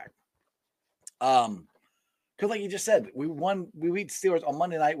quarterback. Because like you just said, we beat Steelers on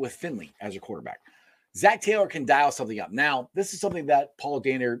Monday night with Finley as a quarterback. Zach Taylor can dial something up. Now, this is something that Paul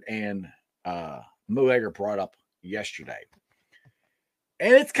Dannard and Mo Egger brought up yesterday.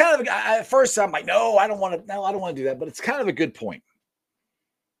 And it's kind of, at first I'm like, no, I don't want to do that. But it's kind of a good point.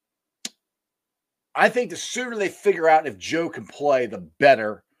 I think the sooner they figure out if Joe can play, the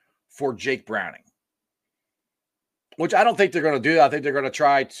better for Jake Browning. Which I don't think they're going to do. I think they're going to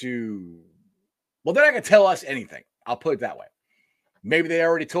try to, well, they're not going to tell us anything. I'll put it that way. Maybe they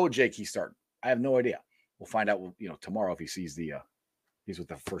already told Jake he's starting. I have no idea. We'll find out, tomorrow if he sees he's with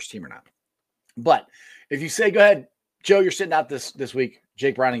the first team or not. But if you say, go ahead, Joe, you're sitting out this week.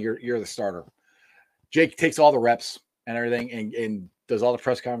 Jake Browning, you're the starter. Jake takes all the reps and everything and does all the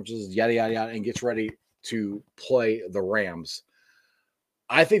press conferences, yada, yada, yada, and gets ready to play the Rams.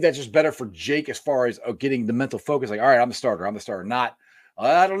 I think that's just better for Jake as far as getting the mental focus. Like, all right, I'm the starter. Not,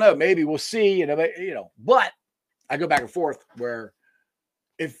 I don't know. Maybe we'll see. But I go back and forth where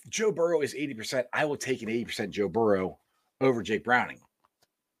if Joe Burrow is 80%, I will take an 80% Joe Burrow over Jake Browning.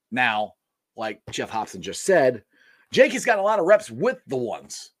 Now, like Geoff Hobson just said, Jake has got a lot of reps with the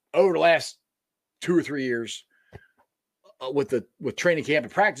ones over the last 2 or 3 years with training camp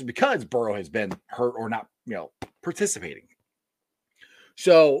and practice because Burrow has been hurt or not, participating.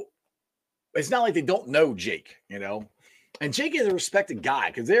 So it's not like they don't know Jake, And Jake is a respected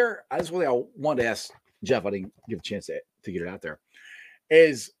guy because I just wanted to ask Geoff, I didn't give a chance to get it out there,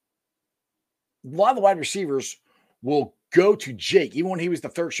 is a lot of the wide receivers will go to Jake, even when he was the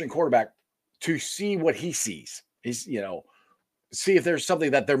third string quarterback, to see what he sees. He's, see if there's something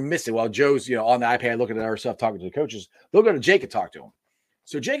that they're missing. While Joe's, on the iPad looking at our stuff, talking to the coaches, they'll go to Jake and talk to him.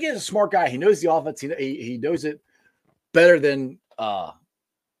 So Jake is a smart guy. He knows the offense. He knows it better than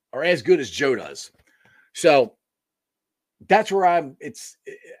or as good as Joe does. So that's where I'm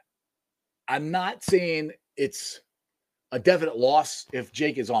not saying it's a definite loss if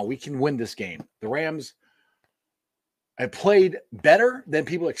Jake is on. We can win this game. The Rams have played better than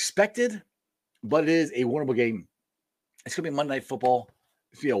people expected, but it is a winnable game. It's going to be Monday Night Football.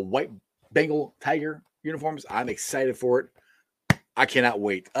 It's white Bengal Tiger uniforms. I'm excited for it. I cannot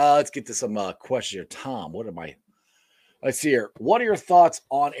wait. Let's get to some questions here. Tom, let's see here. What are your thoughts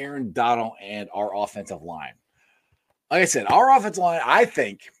on Aaron Donald and our offensive line? Like I said, our offensive line, I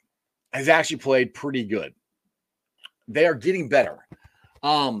think, has actually played pretty good. They are getting better.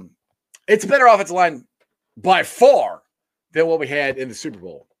 It's a better offensive line by far than what we had in the Super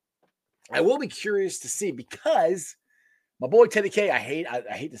Bowl. I will be curious to see because my boy Teddy K, I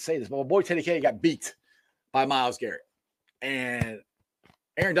hate to say this, but my boy Teddy K got beat by Myles Garrett. And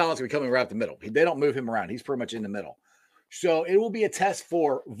Aaron Donald's going to be coming right up the middle. They don't move him around. He's pretty much in the middle. So it will be a test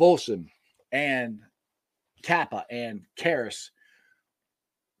for Volson and Kappa and Karras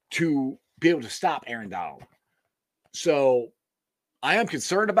to be able to stop Aaron Donald. So I am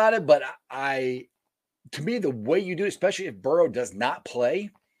concerned about it, but to me, the way you do it, especially if Burrow does not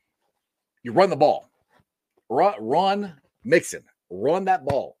play, you run the ball. Run Mixon. Run that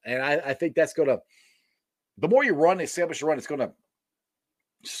ball. And I think that's going to, the more you run, establish the run, it's going to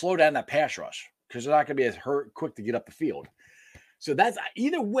slow down that pass rush because they're not going to be as quick to get up the field. So that's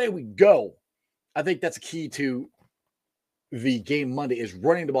either way we go. I think that's a key to the game Monday is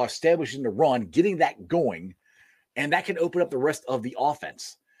running the ball, establishing the run, getting that going, and that can open up the rest of the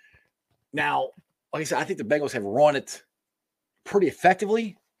offense. Now, like I said, I think the Bengals have run it pretty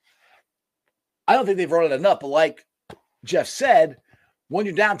effectively. I don't think they've run it enough, but like Geoff said, when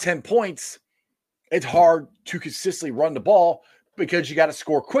you're down 10 points, it's hard to consistently run the ball because you got to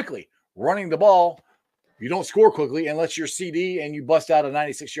score quickly. Running the ball, you don't score quickly unless you're CD and you bust out a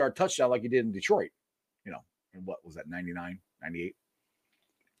 96-yard touchdown like you did in Detroit. And what was that, 99, 98?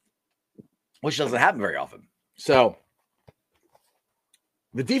 Which doesn't happen very often. So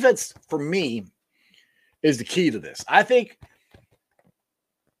the defense, for me, is the key to this. I think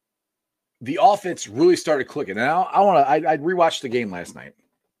the offense really started clicking. Now I rewatched the game last night.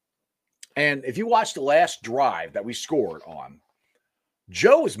 And if you watch the last drive that we scored on,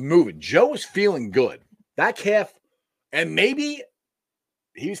 Joe was moving. Joe was feeling good. That calf, and maybe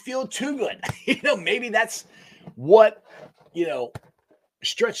he was feeling too good. Maybe that's what,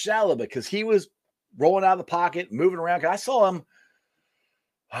 stretched out a little bit because he was rolling out of the pocket, moving around. I saw him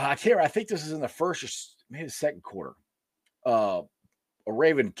I can't remember. I think this is in the first or maybe the second quarter. A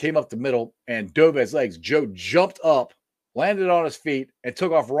Raven came up the middle and dove his legs. Joe jumped up, landed on his feet, and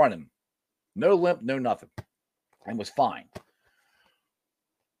took off running. No limp, no nothing, and was fine.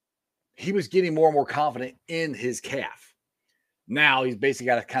 He was getting more and more confident in his calf. Now he's basically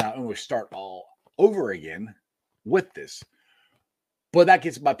got to kind of almost start all over again with this. But that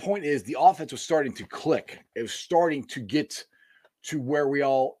gets my point is the offense was starting to click. It was starting to get to where we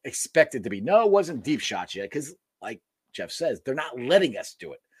all expected to be. No, it wasn't deep shots yet because, like Geoff says, they're not letting us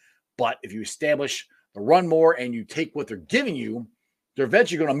do it. But if you establish the run more and you take what they're giving you, they're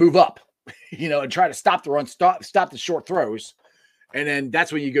eventually going to move up, and try to stop the run, stop the short throws. And then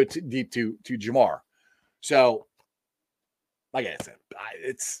that's when you go deep to Jamar. So, like I said,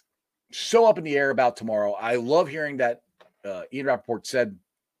 it's so up in the air about tomorrow. I love hearing that Ian Rappaport said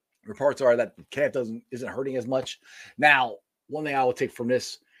reports are that the calf isn't hurting as much. Now, one thing I will take from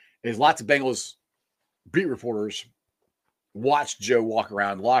this is lots of Bengals beat reporters watched Joe walk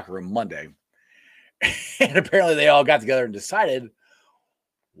around the locker room Monday. And apparently they all got together and decided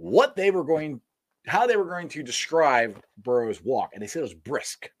how they were going to describe Burrow's walk. And they said it was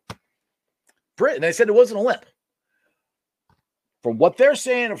brisk. And they said it wasn't a limp. From what they're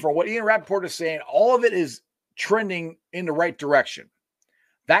saying and from what Ian Rappaport is saying, all of it is trending in the right direction.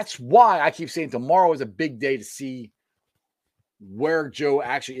 That's why I keep saying tomorrow is a big day to see where Joe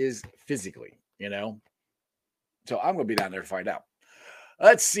actually is physically, So I'm going to be down there to find out.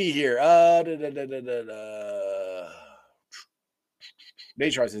 Let's see here.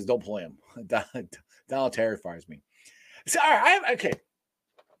 Nature says, don't play him. Donald terrifies me. So, all right, okay.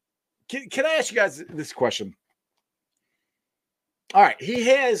 Can I ask you guys this question? All right,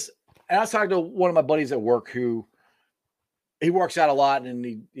 and I was talking to one of my buddies at work who he works out a lot and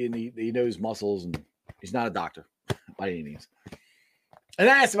he knows muscles and he's not a doctor by any means. And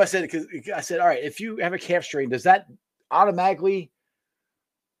I asked him, I said, all right, if you have a calf strain, does that automatically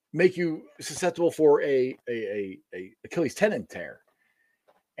make you susceptible for a Achilles tendon tear?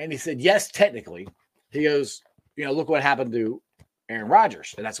 And he said, yes, technically. He goes, look what happened to Aaron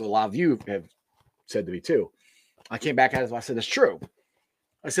Rodgers. And that's what a lot of you have said to me too. I came back at it. I said, that's true.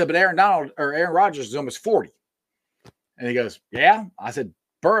 I said, but Aaron Rodgers is almost 40. And he goes, yeah. I said,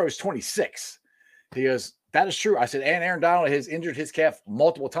 Burrow is 26. He goes, that is true. I said, and Aaron Donald has injured his calf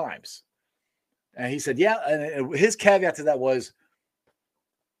multiple times. And he said, yeah. And his caveat to that was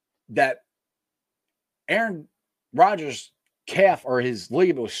that Aaron Rodgers' calf or his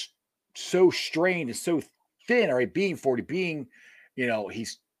ligament was so strained and so thin, or being 40,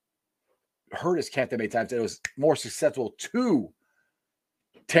 he's hurt his calf that many times that it was more susceptible to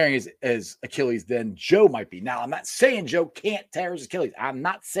tearing his Achilles than Joe might be. Now, I'm not saying Joe can't tear his Achilles. I'm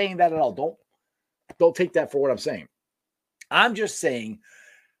not saying that at all. Don't take that for what I'm saying. I'm just saying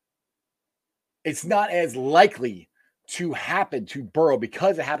it's not as likely to happen to Burrow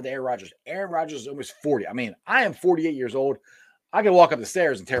because it happened to Aaron Rodgers. Aaron Rodgers is almost 40. I mean, I am 48 years old. I can walk up the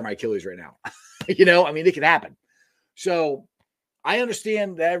stairs and tear my Achilles right now. It can happen. So I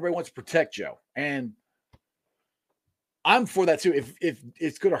understand that everybody wants to protect Joe. And I'm for that too. If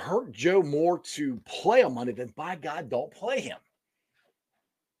it's going to hurt Joe more to play on Monday, then by God, don't play him.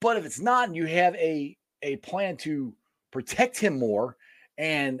 But if it's not, and you have a plan to protect him more,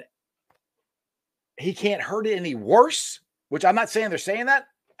 and he can't hurt it any worse, which I'm not saying they're saying that.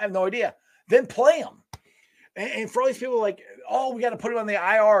 I have no idea. Then play him. And for all these people like, oh, we got to put him on the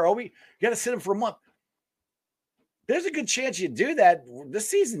IR. Oh, we got to sit him for a month. There's a good chance you do that. This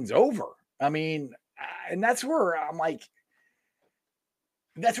season's over. I mean, and that's where I'm like,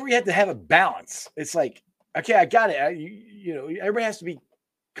 that's where you have to have a balance. It's like, okay, I got it. Everybody has to be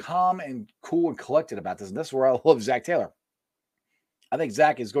calm and cool and collected about this. And that's where I love Zach Taylor. I think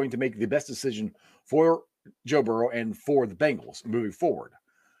Zach is going to make the best decision for Joe Burrow and for the Bengals moving forward.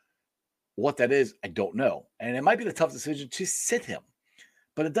 What that is, I don't know. And it might be the tough decision to sit him.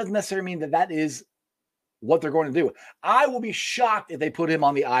 But it doesn't necessarily mean that is what they're going to do. I will be shocked if they put him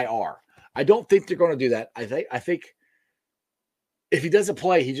on the IR. I don't think they're going to do that. I think if he doesn't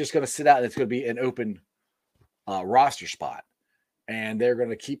play, he's just going to sit out and it's going to be an open roster spot. And they're going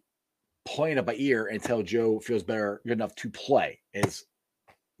to keep playing it by ear until Joe feels good enough to play, is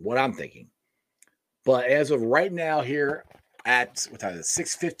what I'm thinking. But as of right now here at, what time is it,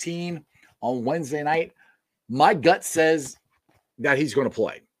 6:15 on Wednesday night, my gut says that he's going to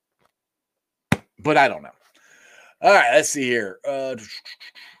play. But I don't know. All right, let's see here.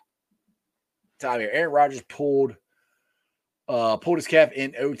 Time here. Aaron Rodgers pulled his calf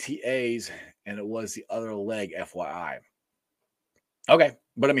in OTAs, and it was the other leg, FYI. Okay,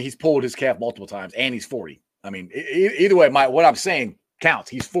 but I mean, he's pulled his calf multiple times, and he's 40. I mean, either way, what I'm saying counts.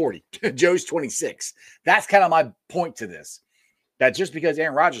 He's 40. Joe's 26. That's kind of my point to this. That just because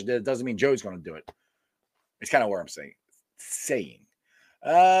Aaron Rodgers did it doesn't mean Joe's going to do it. It's kind of where I'm saying.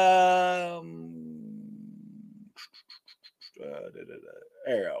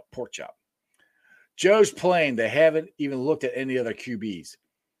 Arrow, pork chop. Joe's playing. They haven't even looked at any other QBs.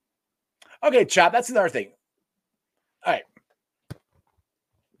 Okay, Chop, that's another thing. All right.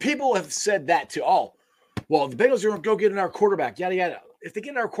 People have said that too. Oh, well, the Bengals are going to go get another quarterback. Yada, yada. If they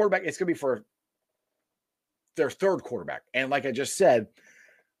get another quarterback, it's going to be for their third quarterback. And like I just said,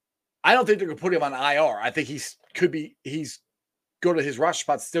 I don't think they're going to put him on IR. I think he's go to his roster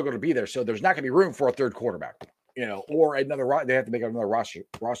spot's still going to be there. So there's not going to be room for a third quarterback, or another. They have to make another roster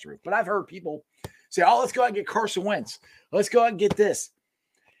room. But I've heard people say, "Oh, let's go out and get Carson Wentz. Let's go out and get this."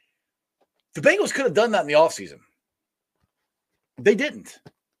 The Bengals could have done that in the offseason. They didn't.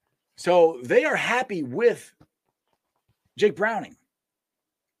 So they are happy with Jake Browning.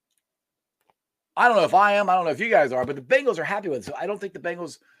 I don't know if I am. I don't know if you guys are, but the Bengals are happy with it. So I don't think the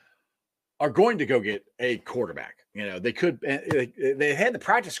Bengals are going to go get a quarterback. They could. They had the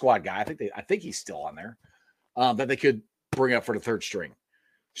practice squad guy. I think he's still on there. That they could bring up for the third string.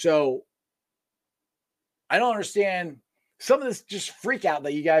 So I don't understand. Some of this just freak out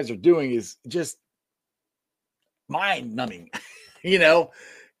that you guys are doing is just mind numbing,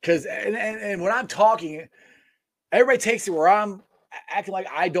 because and when I'm talking, everybody takes it where I'm acting like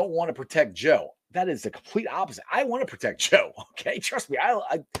I don't want to protect Joe. That is the complete opposite. I want to protect Joe. Okay. Trust me.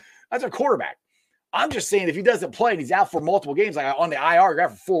 I that's our quarterback. I'm just saying if he doesn't play and he's out for multiple games, like on the IR,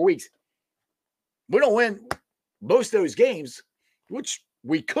 out for 4 weeks, we don't win most of those games, which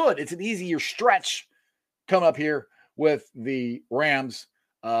we could. It's an easier stretch coming up here with the Rams,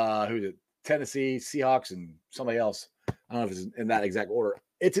 Tennessee, Seahawks, and somebody else. I don't know if it's in that exact order.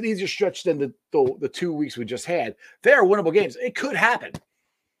 It's an easier stretch than the 2 weeks we just had. They are winnable games. It could happen.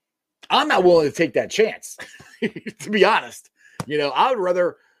 I'm not willing to take that chance, to be honest. I would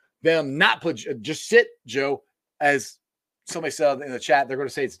rather them not just sit, Joe, as somebody said in the chat. They're going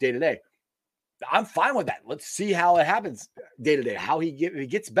to say it's day to day. I'm fine with that. Let's see how it happens day to day, how he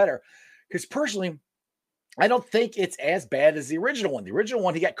gets better. Because personally, I don't think it's as bad as the original one. The original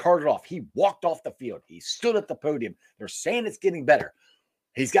one, he got carted off. He walked off the field. He stood at the podium. They're saying it's getting better.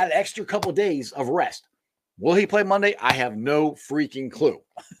 He's got an extra couple of days of rest. Will he play Monday? I have no freaking clue,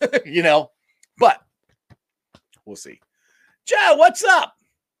 but we'll see. Joe, what's up?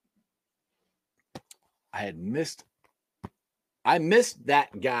 I missed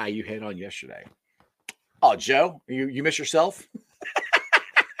that guy you had on yesterday. Oh, Joe, you miss yourself?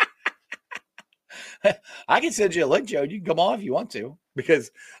 I can send you a link, Joe. You can come on if you want to,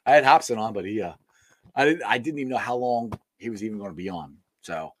 because I had Hobson on, but I didn't even know how long he was even going to be on.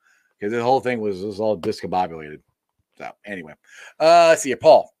 So, because the whole thing was all discombobulated. So, anyway, let's see.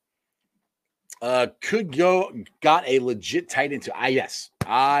 Paul got a legit tight end to. Yes,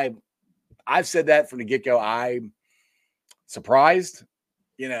 I've said that from the get-go. I'm surprised,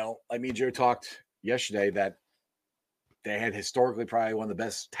 like me and Joe talked yesterday that they had historically probably one of the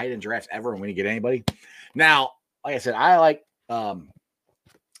best tight end drafts ever when you get anybody. Now, like I said, I like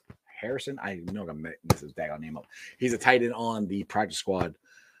Harrison. I know I'm going to mess his daggone name up. He's a tight end on the practice squad.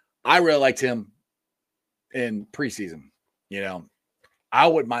 I really liked him in preseason. I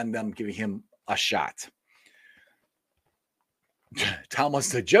wouldn't mind them giving him a shot. Tom wants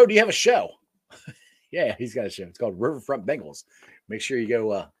to, Joe, do you have a show? Yeah, he's got a show. It's called Riverfront Bengals. Make sure you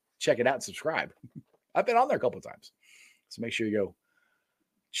go check it out and subscribe. I've been on there a couple of times. So make sure you go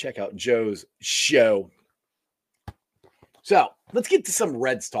check out Joe's show. So let's get to some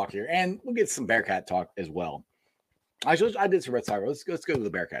Reds talk here, and we'll get some Bearcat talk as well. I did some Reds talk. Let's go to the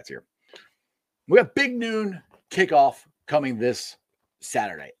Bearcats here. We got big noon kickoff coming this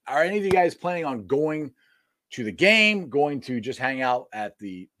Saturday. Are any of you guys planning on going to the game, going to just hang out at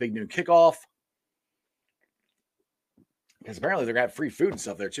the big noon kickoff? Because apparently they're going to have free food and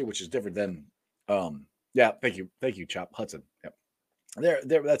stuff there too, which is different than yeah, thank you, Chop Hudson. Yep.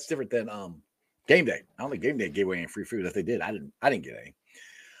 That's different than game day. I don't think game day gave away any free food. If they did, I didn't get any.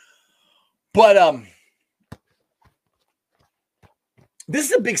 But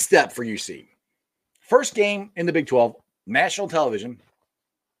this is a big step for UC. First game in the Big 12, national television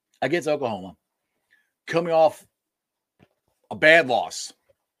against Oklahoma, coming off a bad loss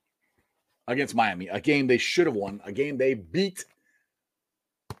against Miami, a game they should have won, a game they beat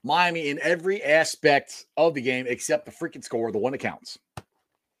Miami in every aspect of the game except the freaking score, the one that counts.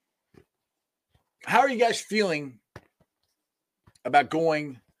 How are you guys feeling about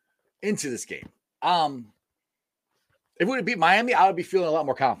going into this game? If we would have beat Miami, I would be feeling a lot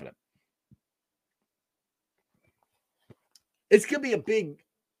more confident. it's going to be a big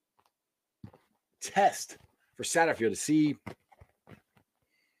test for Satterfield to see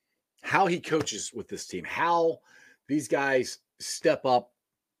how he coaches with this team, how these guys step up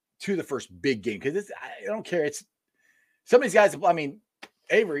to the first big game. Because I don't care. It's some of these guys. I mean,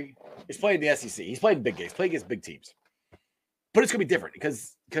 Avery is playing the SEC. He's playing big games, playing against big teams. But it's going to be different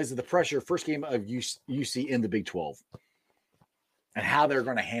because of the pressure. First game of UC in the Big 12 and how they're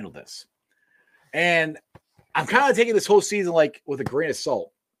going to handle this. And I'm kind of taking this whole season like with a grain of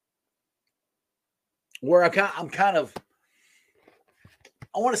salt, where I'm kind of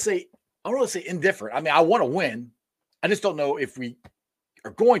I want to say indifferent. I mean, I want to win. I just don't know if we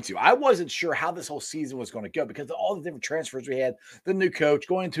are going to. I wasn't sure how this whole season was going to go because of all the different transfers we had, the new coach,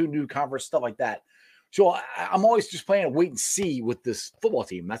 going into a new conference, stuff like that. So I'm always just playing a wait and see with this football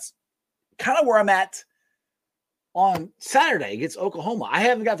team. That's kind of where I'm at on Saturday against Oklahoma. I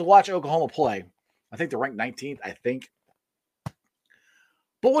haven't got to watch Oklahoma play. I think they're ranked 19th, I think.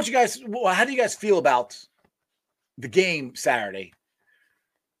 But how do you guys feel about the game Saturday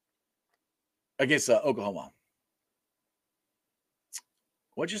against Oklahoma?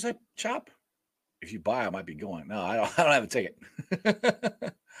 What'd you say, Chop? If you buy, I might be going. No, I don't have a ticket.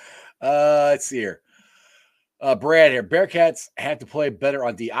 Let's see here. Brad here. Bearcats have to play better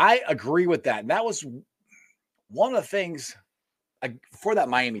on D. I agree with that. And that was one of the things for that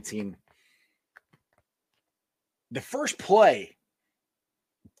Miami team. The first play,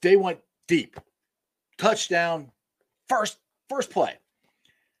 they went deep. Touchdown, first play.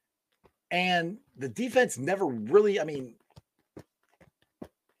 And the defense never really,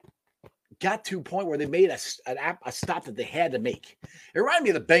 got to a point where they made a stop that they had to make. It reminded me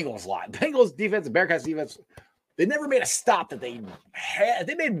of the Bengals a lot. Bengals defense and Bearcats defense, they never made a stop that they had.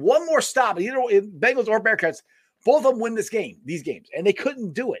 They made one more stop. Bengals or Bearcats, both of them win these games, and they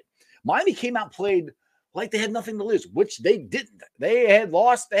couldn't do it. Miami came out and played like they had nothing to lose, which they didn't. They had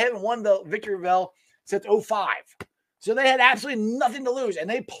lost. They haven't won the Victory Bell since 2005. So they had absolutely nothing to lose, and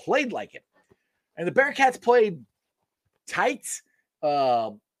they played like it. And the Bearcats played tight,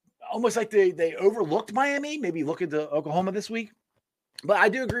 almost like they overlooked Miami, maybe look into Oklahoma this week. But I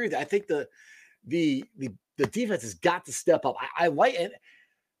do agree with that. I think the defense has got to step up. I like it.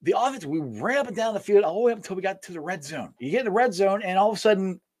 The offense, we ran up and down the field all the way up until we got to the red zone. You get in the red zone, and all of a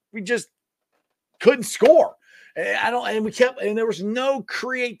sudden, we just couldn't score. And there was no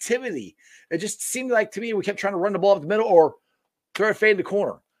creativity. It just seemed like to me we kept trying to run the ball up the middle or throw a fade in the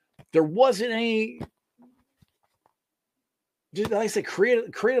corner. There wasn't any, just like I said,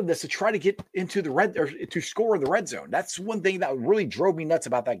 creativeness to try to get into the red or to score in the red zone. That's one thing that really drove me nuts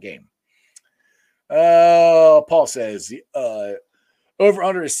about that game. Paul says over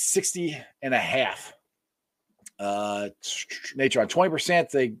under is 60.5. Nature on 20%.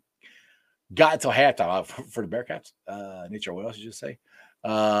 They got until halftime for the Bearcats. Nature, what else did you say?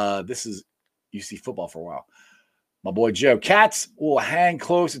 This is UC football for a while. My boy Joe. Cats will hang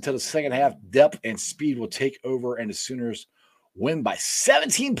close until the second half. Depth and speed will take over, and the Sooners win by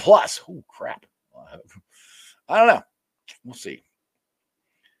 17 plus. Oh, crap. I don't know. We'll see.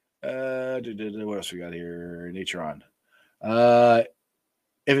 What else we got here? Nature on.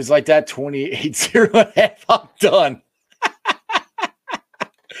 If it's like that, 28-0.5, I'm done.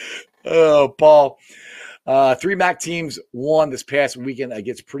 Oh, Paul. 3 MAC teams won this past weekend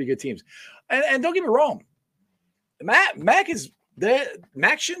against pretty good teams. And don't get me wrong. MACtion,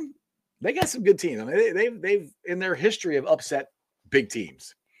 they got some good teams. They've in their history of upset big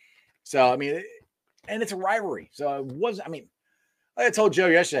teams. So, and it's a rivalry. So it wasn't, like I told Joe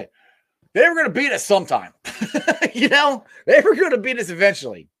yesterday, they were going to beat us sometime. They were going to beat us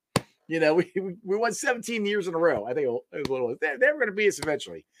eventually. We won 17 years in a row. I think it was a little. They were going to beat us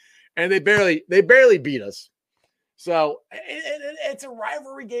eventually. And they barely beat us. So it's a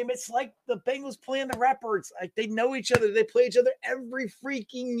rivalry game. It's like the Bengals playing the Ratbirds. Like they know each other. They play each other every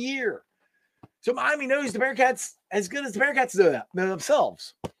freaking year. So Miami knows the Bearcats as good as the Bearcats know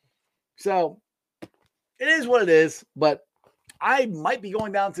themselves. So it is what it is. But I might be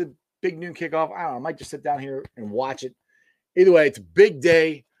going down to Big Noon Kickoff. I don't know. I might just sit down here and watch it. Either way, it's a big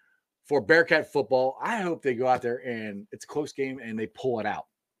day for Bearcat football. I hope they go out there and it's a close game and they pull it out.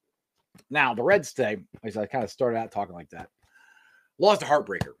 Now, the Reds today, as I kind of started out talking like that, lost a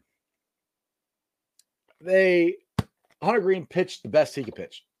heartbreaker. Hunter Green pitched the best he could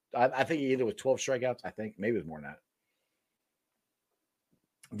pitch. I think he either with 12 strikeouts. I think maybe it was more than that.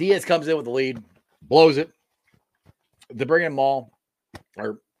 Diaz comes in with the lead, blows it. They bring in Maul,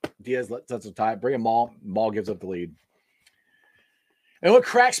 or Diaz sets a tie. Bring in Maul. Maul gives up the lead. And what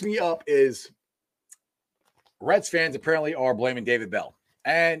cracks me up is Reds fans apparently are blaming David Bell.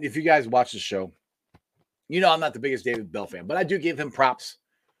 And if you guys watch the show, I'm not the biggest David Bell fan, but I do give him props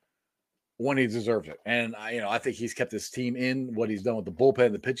when he deserves it. And I think he's kept his team in what he's done with the bullpen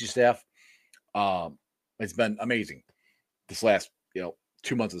and the pitching staff. It's been amazing this last,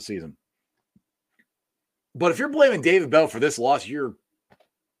 2 months of the season. But if you're blaming David Bell for this loss, you're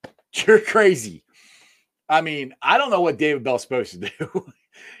crazy. I mean, I don't know what David Bell's supposed to do.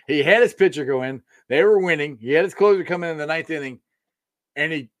 He had his pitcher go in. They were winning. He had his closer come in the ninth inning,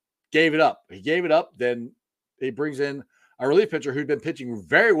 and he gave it up. Then he brings in a relief pitcher who'd been pitching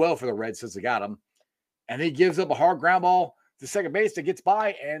very well for the Reds since they got him, and he gives up a hard ground ball to second base that gets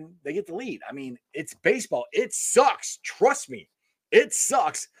by, and they get the lead. I mean, it's baseball. It sucks. Trust me. It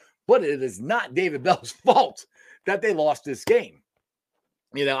sucks, but it is not David Bell's fault that they lost this game.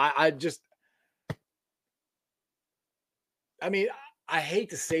 I hate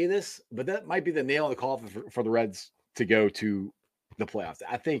to say this, but that might be the nail in the coffin for the Reds to go to the playoffs.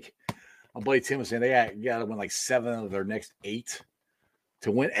 I think Blake Tim was saying they got to win like 7 of their next 8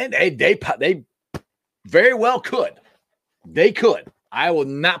 to win, and they very well could. They could. I will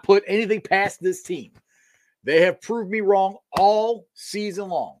not put anything past this team. They have proved me wrong all season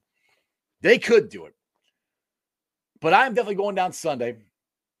long. They could do it. But I'm definitely going down Sunday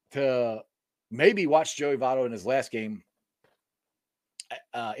to maybe watch Joey Votto in his last game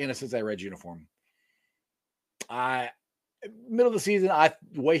in a Cincinnati Reds uniform. Middle of the season,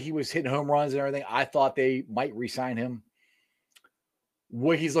 the way he was hitting home runs and everything, I thought they might re-sign him.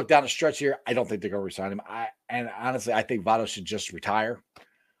 Where he's looked down the stretch here, I don't think they're going to re-sign him. And honestly, I think Votto should just retire.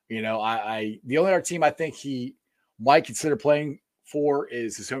 The only other team I think he might consider playing for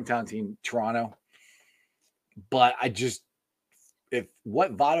is his hometown team, Toronto. But if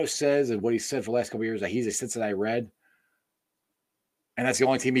what Votto says and what he said for the last couple of years, that he's a Cincinnati Red, and that's the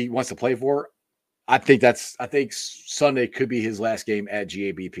only team he wants to play for, I think Sunday could be his last game at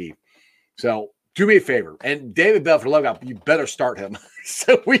GABP. So do me a favor. And David Bell, for love of God, you better start him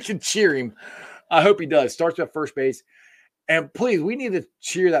so we can cheer him. I hope he does. Starts at first base. And please, we need to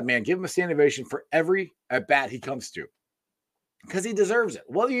cheer that man. Give him a standing ovation for every at-bat he comes to. Because he deserves it.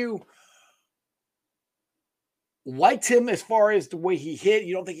 Whether you liked him as far as the way he hit,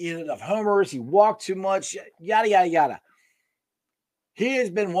 you don't think he hit enough homers, he walked too much, yada, yada, yada. He has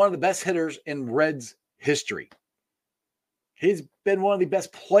been one of the best hitters in Reds history. He's been one of the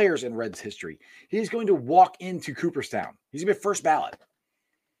best players in Reds history. He's going to walk into Cooperstown. He's going to be first ballot.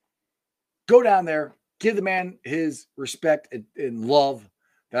 Go down there, give the man his respect and love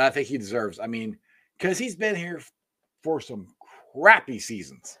that I think he deserves. I mean, because he's been here for some crappy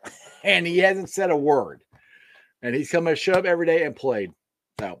seasons, and he hasn't said a word. And he's come to show up every day and played.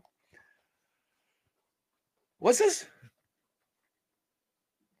 So, what's this?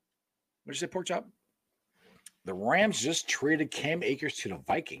 What did you say, pork chop? The Rams just traded Cam Akers to the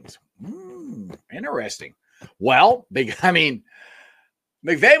Vikings. Interesting. Well, McVay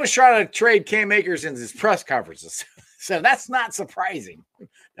was trying to trade Cam Akers in his press conferences. So that's not surprising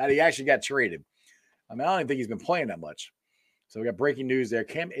that he actually got traded. I don't even think he's been playing that much. So we got breaking news there.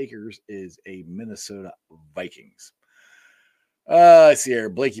 Cam Akers is a Minnesota Vikings. Let's see here.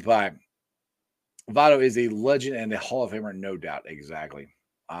 Blakey Pie. Votto is a legend and a Hall of Famer, no doubt. Exactly.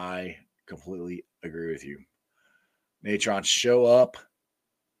 I completely agree with you. Natron, show up,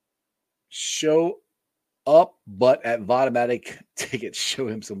 but at Votomatic tickets, show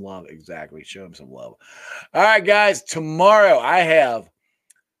him some love. Exactly. Show him some love. All right, guys. Tomorrow I have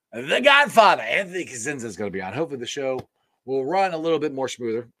the Godfather, Anthony Kazinza, is going to be on. Hopefully the show will run a little bit more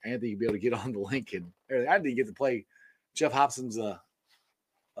smoother. Anthony will be able to get on the link and everything. I didn't get to play Geoff Hobson's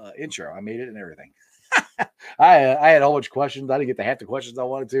intro. I made it and everything. I had a whole bunch of questions. I didn't get to half the questions I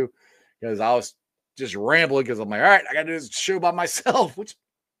wanted to because I was just rambling because I'm like, all right, I got to do this show by myself, which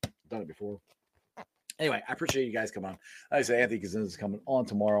I've done it before. Anyway, I appreciate you guys coming on. Like I said, Anthony Kazinza is coming on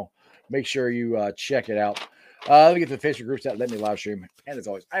tomorrow. Make sure you check it out. Let me get to the Facebook groups that let me live stream. And as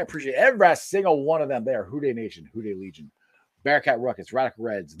always, I appreciate every single one of them there. Houday Nation, Houday Legion, Bearcat Ruckus, Radical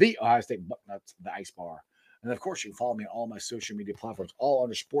Reds, the Ohio State Bucknuts, the Ice Bar. And of course, you can follow me on all my social media platforms, all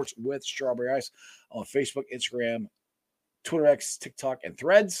under Sports with Strawberry Ice on Facebook, Instagram, Twitter X, TikTok, and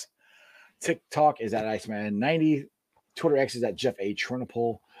Threads. TikTok is at Iceman90. Twitter X is at Jeff A.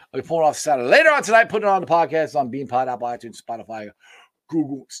 Trinopole. I'll be pulling off Saturday later on tonight, putting it on the podcast on BeanPod, Apple, iTunes, Spotify,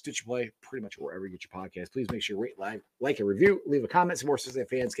 Google, Stitcher Play, pretty much wherever you get your podcast. Please make sure you rate, like, and review. Leave a comment so more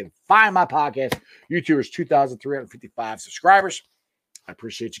Cincinnati fans can find my podcast. YouTubers, 2,355 subscribers. I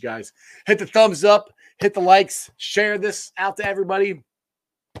appreciate you guys. Hit the thumbs up, hit the likes, share this out to everybody.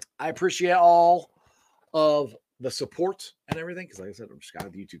 I appreciate all of the support and everything because, like I said, I'm just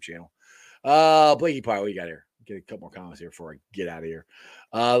got the YouTube channel. Blakey Pie, what you got here? Get a couple more comments here before I get out of here.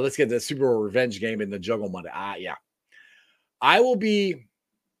 Let's get the Super Bowl revenge game in the Juggle Monday. Yeah. I will be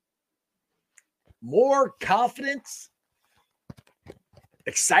more confident,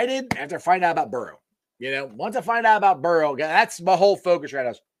 excited after I find out about Burrow. Once I find out about Burrow, that's my whole focus right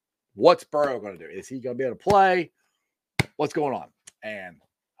now. What's Burrow going to do? Is he going to be able to play? What's going on? And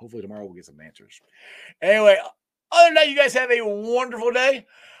hopefully tomorrow we'll get some answers. Anyway, other than that, you guys have a wonderful day.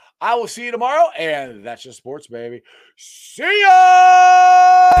 I will see you tomorrow, and that's just sports, baby. See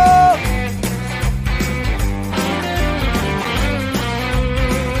ya!